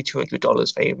 roughly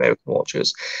 $200 for American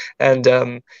watches, and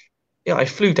I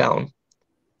flew down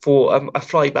for a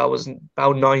flight that was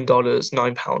about $9,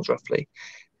 £9 roughly.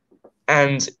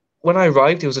 And when I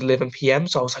arrived, it was 11 p.m.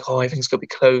 So I was like, oh, everything's gonna be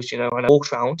closed. And I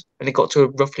walked around, and it got to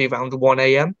roughly around 1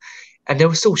 a.m. And there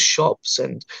were still shops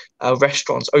and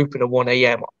restaurants open at 1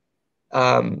 a.m.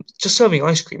 Just serving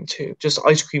ice cream too, just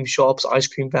ice cream shops, ice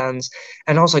cream vans.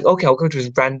 And I was like, okay, I'll go to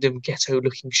this random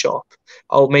ghetto-looking shop.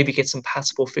 I'll maybe get some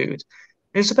passable food.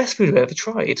 And it's the best food I've ever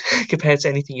tried compared to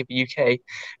anything in the UK.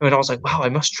 And I was like, wow, I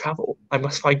must travel. I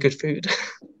must find good food.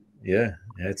 Yeah,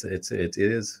 yeah, it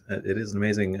is an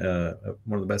amazing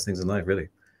one of the best things in life, really.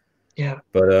 Yeah.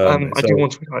 But I do so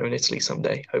want to retire in Italy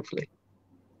someday, hopefully.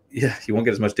 yeah, you won't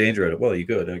get as much danger out of it. Well, you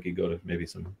could. I could go to maybe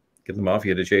get the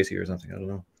mafia to chase you or something. I don't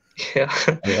know. Yeah,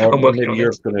 I mean, or I'm working maybe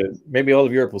on it. maybe all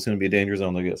of Europe will soon be a danger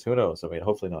zone. I guess. Who knows? I mean,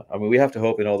 hopefully not. I mean, we have to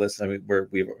hope in all this. I mean,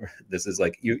 this is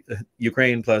like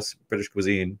Ukraine plus British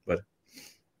cuisine, but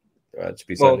to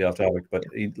be Well, slightly off topic, but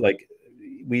yeah. like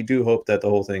we do hope that the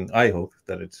whole thing. I hope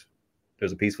that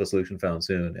there's a peaceful solution found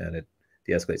soon, and it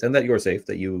de-escalates, and that you're safe,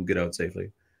 that you get out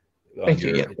safely on Thank you.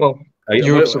 your. Yeah. Well,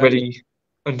 Europe's I mean, already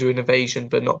under an invasion,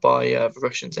 but not by the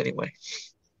Russians anyway.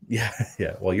 yeah,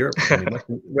 yeah. Well, Europe. I mean,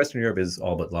 Western Europe is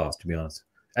all but lost, to be honest,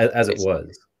 as it It's,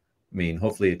 was. I mean,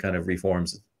 hopefully, it kind of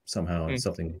reforms somehow and mm,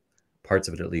 something, parts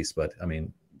of it at least. But I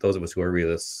mean, those of us who are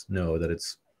realists know that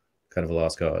it's kind of a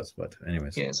lost cause. But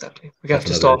anyways, yeah, exactly. We have that's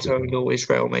to another start issue. our own little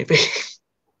Israel, maybe.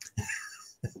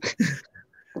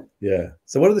 Yeah.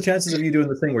 So, what are the chances of you doing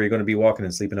the thing where you're going to be walking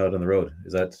and sleeping out on the road?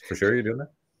 Is that for sure you're doing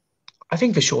that? I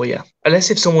think for sure, yeah.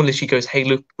 Unless if someone literally goes, "Hey,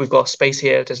 look, we've got a space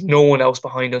here. There's no one else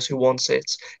behind us who wants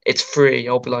it. It's free."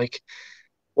 I'll be like,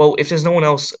 "Well, if there's no one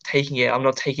else taking it, I'm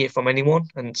not taking it from anyone,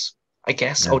 and I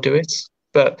guess Yeah. I'll do it."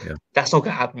 But Yeah. that's not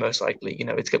gonna happen most likely.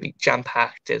 It's gonna be jam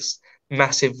packed. There's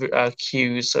massive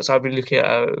queues. So I've been looking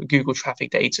at Google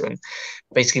traffic data, and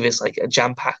basically there's like a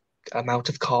jam packed amount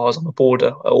of cars on the border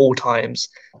at all times.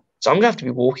 So I'm gonna have to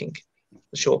be walking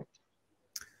for sure.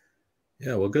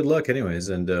 Yeah. Well, good luck, anyways.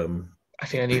 And I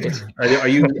think I need it. are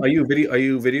you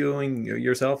videoing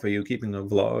yourself? Are you keeping a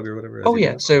vlog or whatever as Oh you do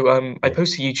yeah, it? so I Yeah.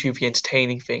 post to YouTube the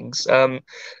entertaining things.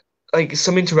 Like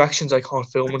some interactions I can't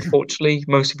film, unfortunately,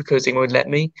 mostly because they won't let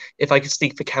me. If I could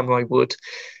sneak the camera, I would.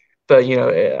 But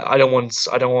I don't want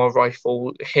a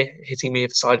rifle hitting me at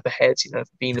the side of the head.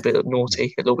 Being a bit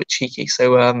naughty, a little bit cheeky.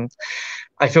 So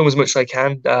I film as much as I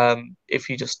can. If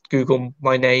you just Google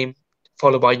my name,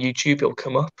 followed by YouTube, it'll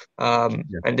come up.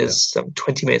 Yeah. And Yeah. there's some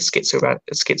 20-minute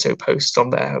schizo posts on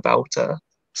there about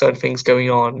certain things going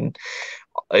on.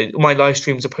 My live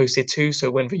streams are posted too. So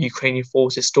when the Ukrainian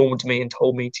forces stormed me and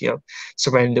told me to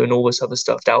surrender and all this other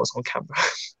stuff, that was on camera.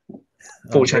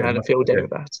 Oh, Fortunately, great. I had a field day Okay.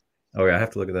 with that. Oh, yeah. I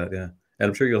have to look at that. Yeah. And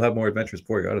I'm sure you'll have more adventures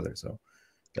before you're out of there. So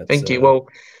that's Thank you. Well,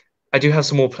 I do have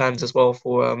some more plans as well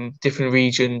for different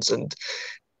regions and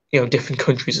different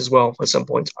countries as well at some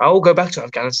point. I'll go back to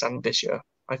Afghanistan this year,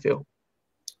 I feel.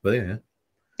 well, yeah.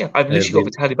 Yeah, I've Yeah. literally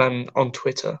got the Taliban on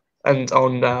Twitter and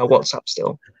on WhatsApp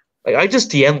still. Like I just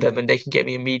DM them and they can get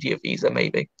me a media visa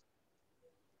maybe.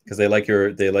 Because they like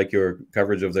your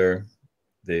coverage of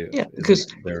they Yeah, is it because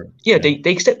their yeah, yeah.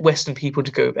 they expect Western people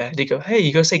to go there. They go, "Hey,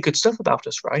 you gotta say good stuff about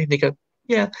us, right?" And they go,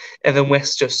 "Yeah," and then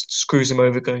West just screws them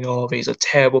over, going, "Oh, these are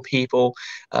terrible people,"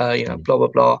 Mm. blah blah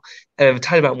blah. And then the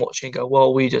Taliban watch it and go,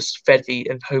 "Well, we just fed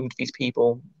and homed these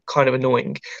people, kind of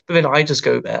annoying." But then I just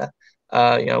go there,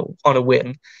 on a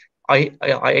whim. I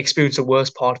experienced the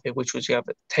worst part of it, which was the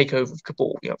takeover of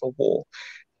Kabul, a war.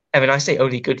 And then I say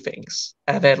only good things.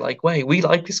 And they're like, wait, we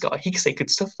like this guy. He can say good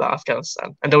stuff about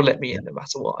Afghanistan. And they'll let me Yeah. in no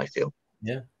matter what I feel.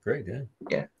 Yeah. Great. Yeah.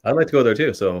 Yeah. I'd like to go there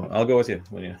too. So I'll go with you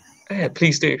when you. Yeah,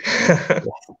 please do.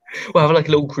 We'll have like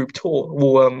a little group tour.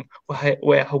 We'll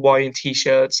wear Hawaiian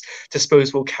t-shirts,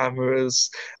 disposable cameras,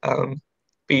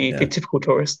 be Yeah. typical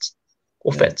tourists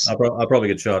or Yeah. feds. I'll probably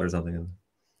get shot or something.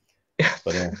 Yeah.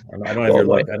 But I don't have Well, your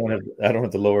why? luck. I don't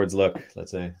have the Lord's luck.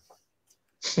 Let's say.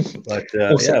 But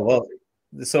We'll yeah. see. Well.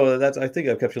 So that's. I think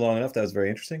I've kept you long enough. That was very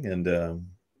interesting, and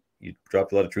you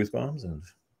dropped a lot of truth bombs. And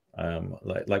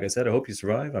like I said, I hope you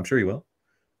survive. I'm sure you will.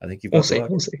 I think you've We'll got the see. luck.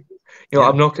 We'll see. Yeah.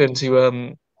 I'm not going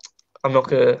to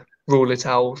rule it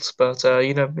out. But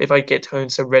if I get home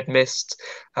to Red Mist,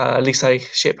 at least I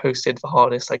ship hosted the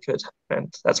hardest I could,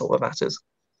 and that's all that matters.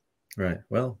 Right.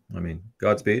 Well, I mean,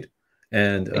 Godspeed,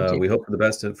 and Thank you. we hope for the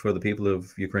best for the people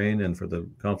of Ukraine and for the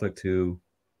conflict to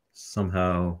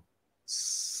somehow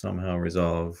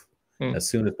resolve Mm. as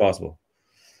soon as possible.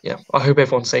 Yeah, I hope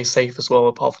everyone stays safe as well,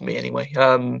 apart from me anyway.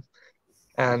 And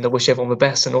I wish everyone the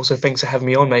best, and also thanks for having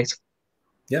me on, mate.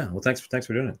 Yeah. Well, thanks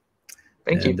for doing it.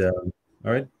 Thank you. And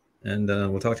all right, and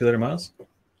we'll talk to you later, Miles.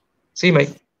 See you,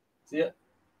 mate. See ya.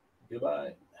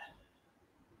 Goodbye.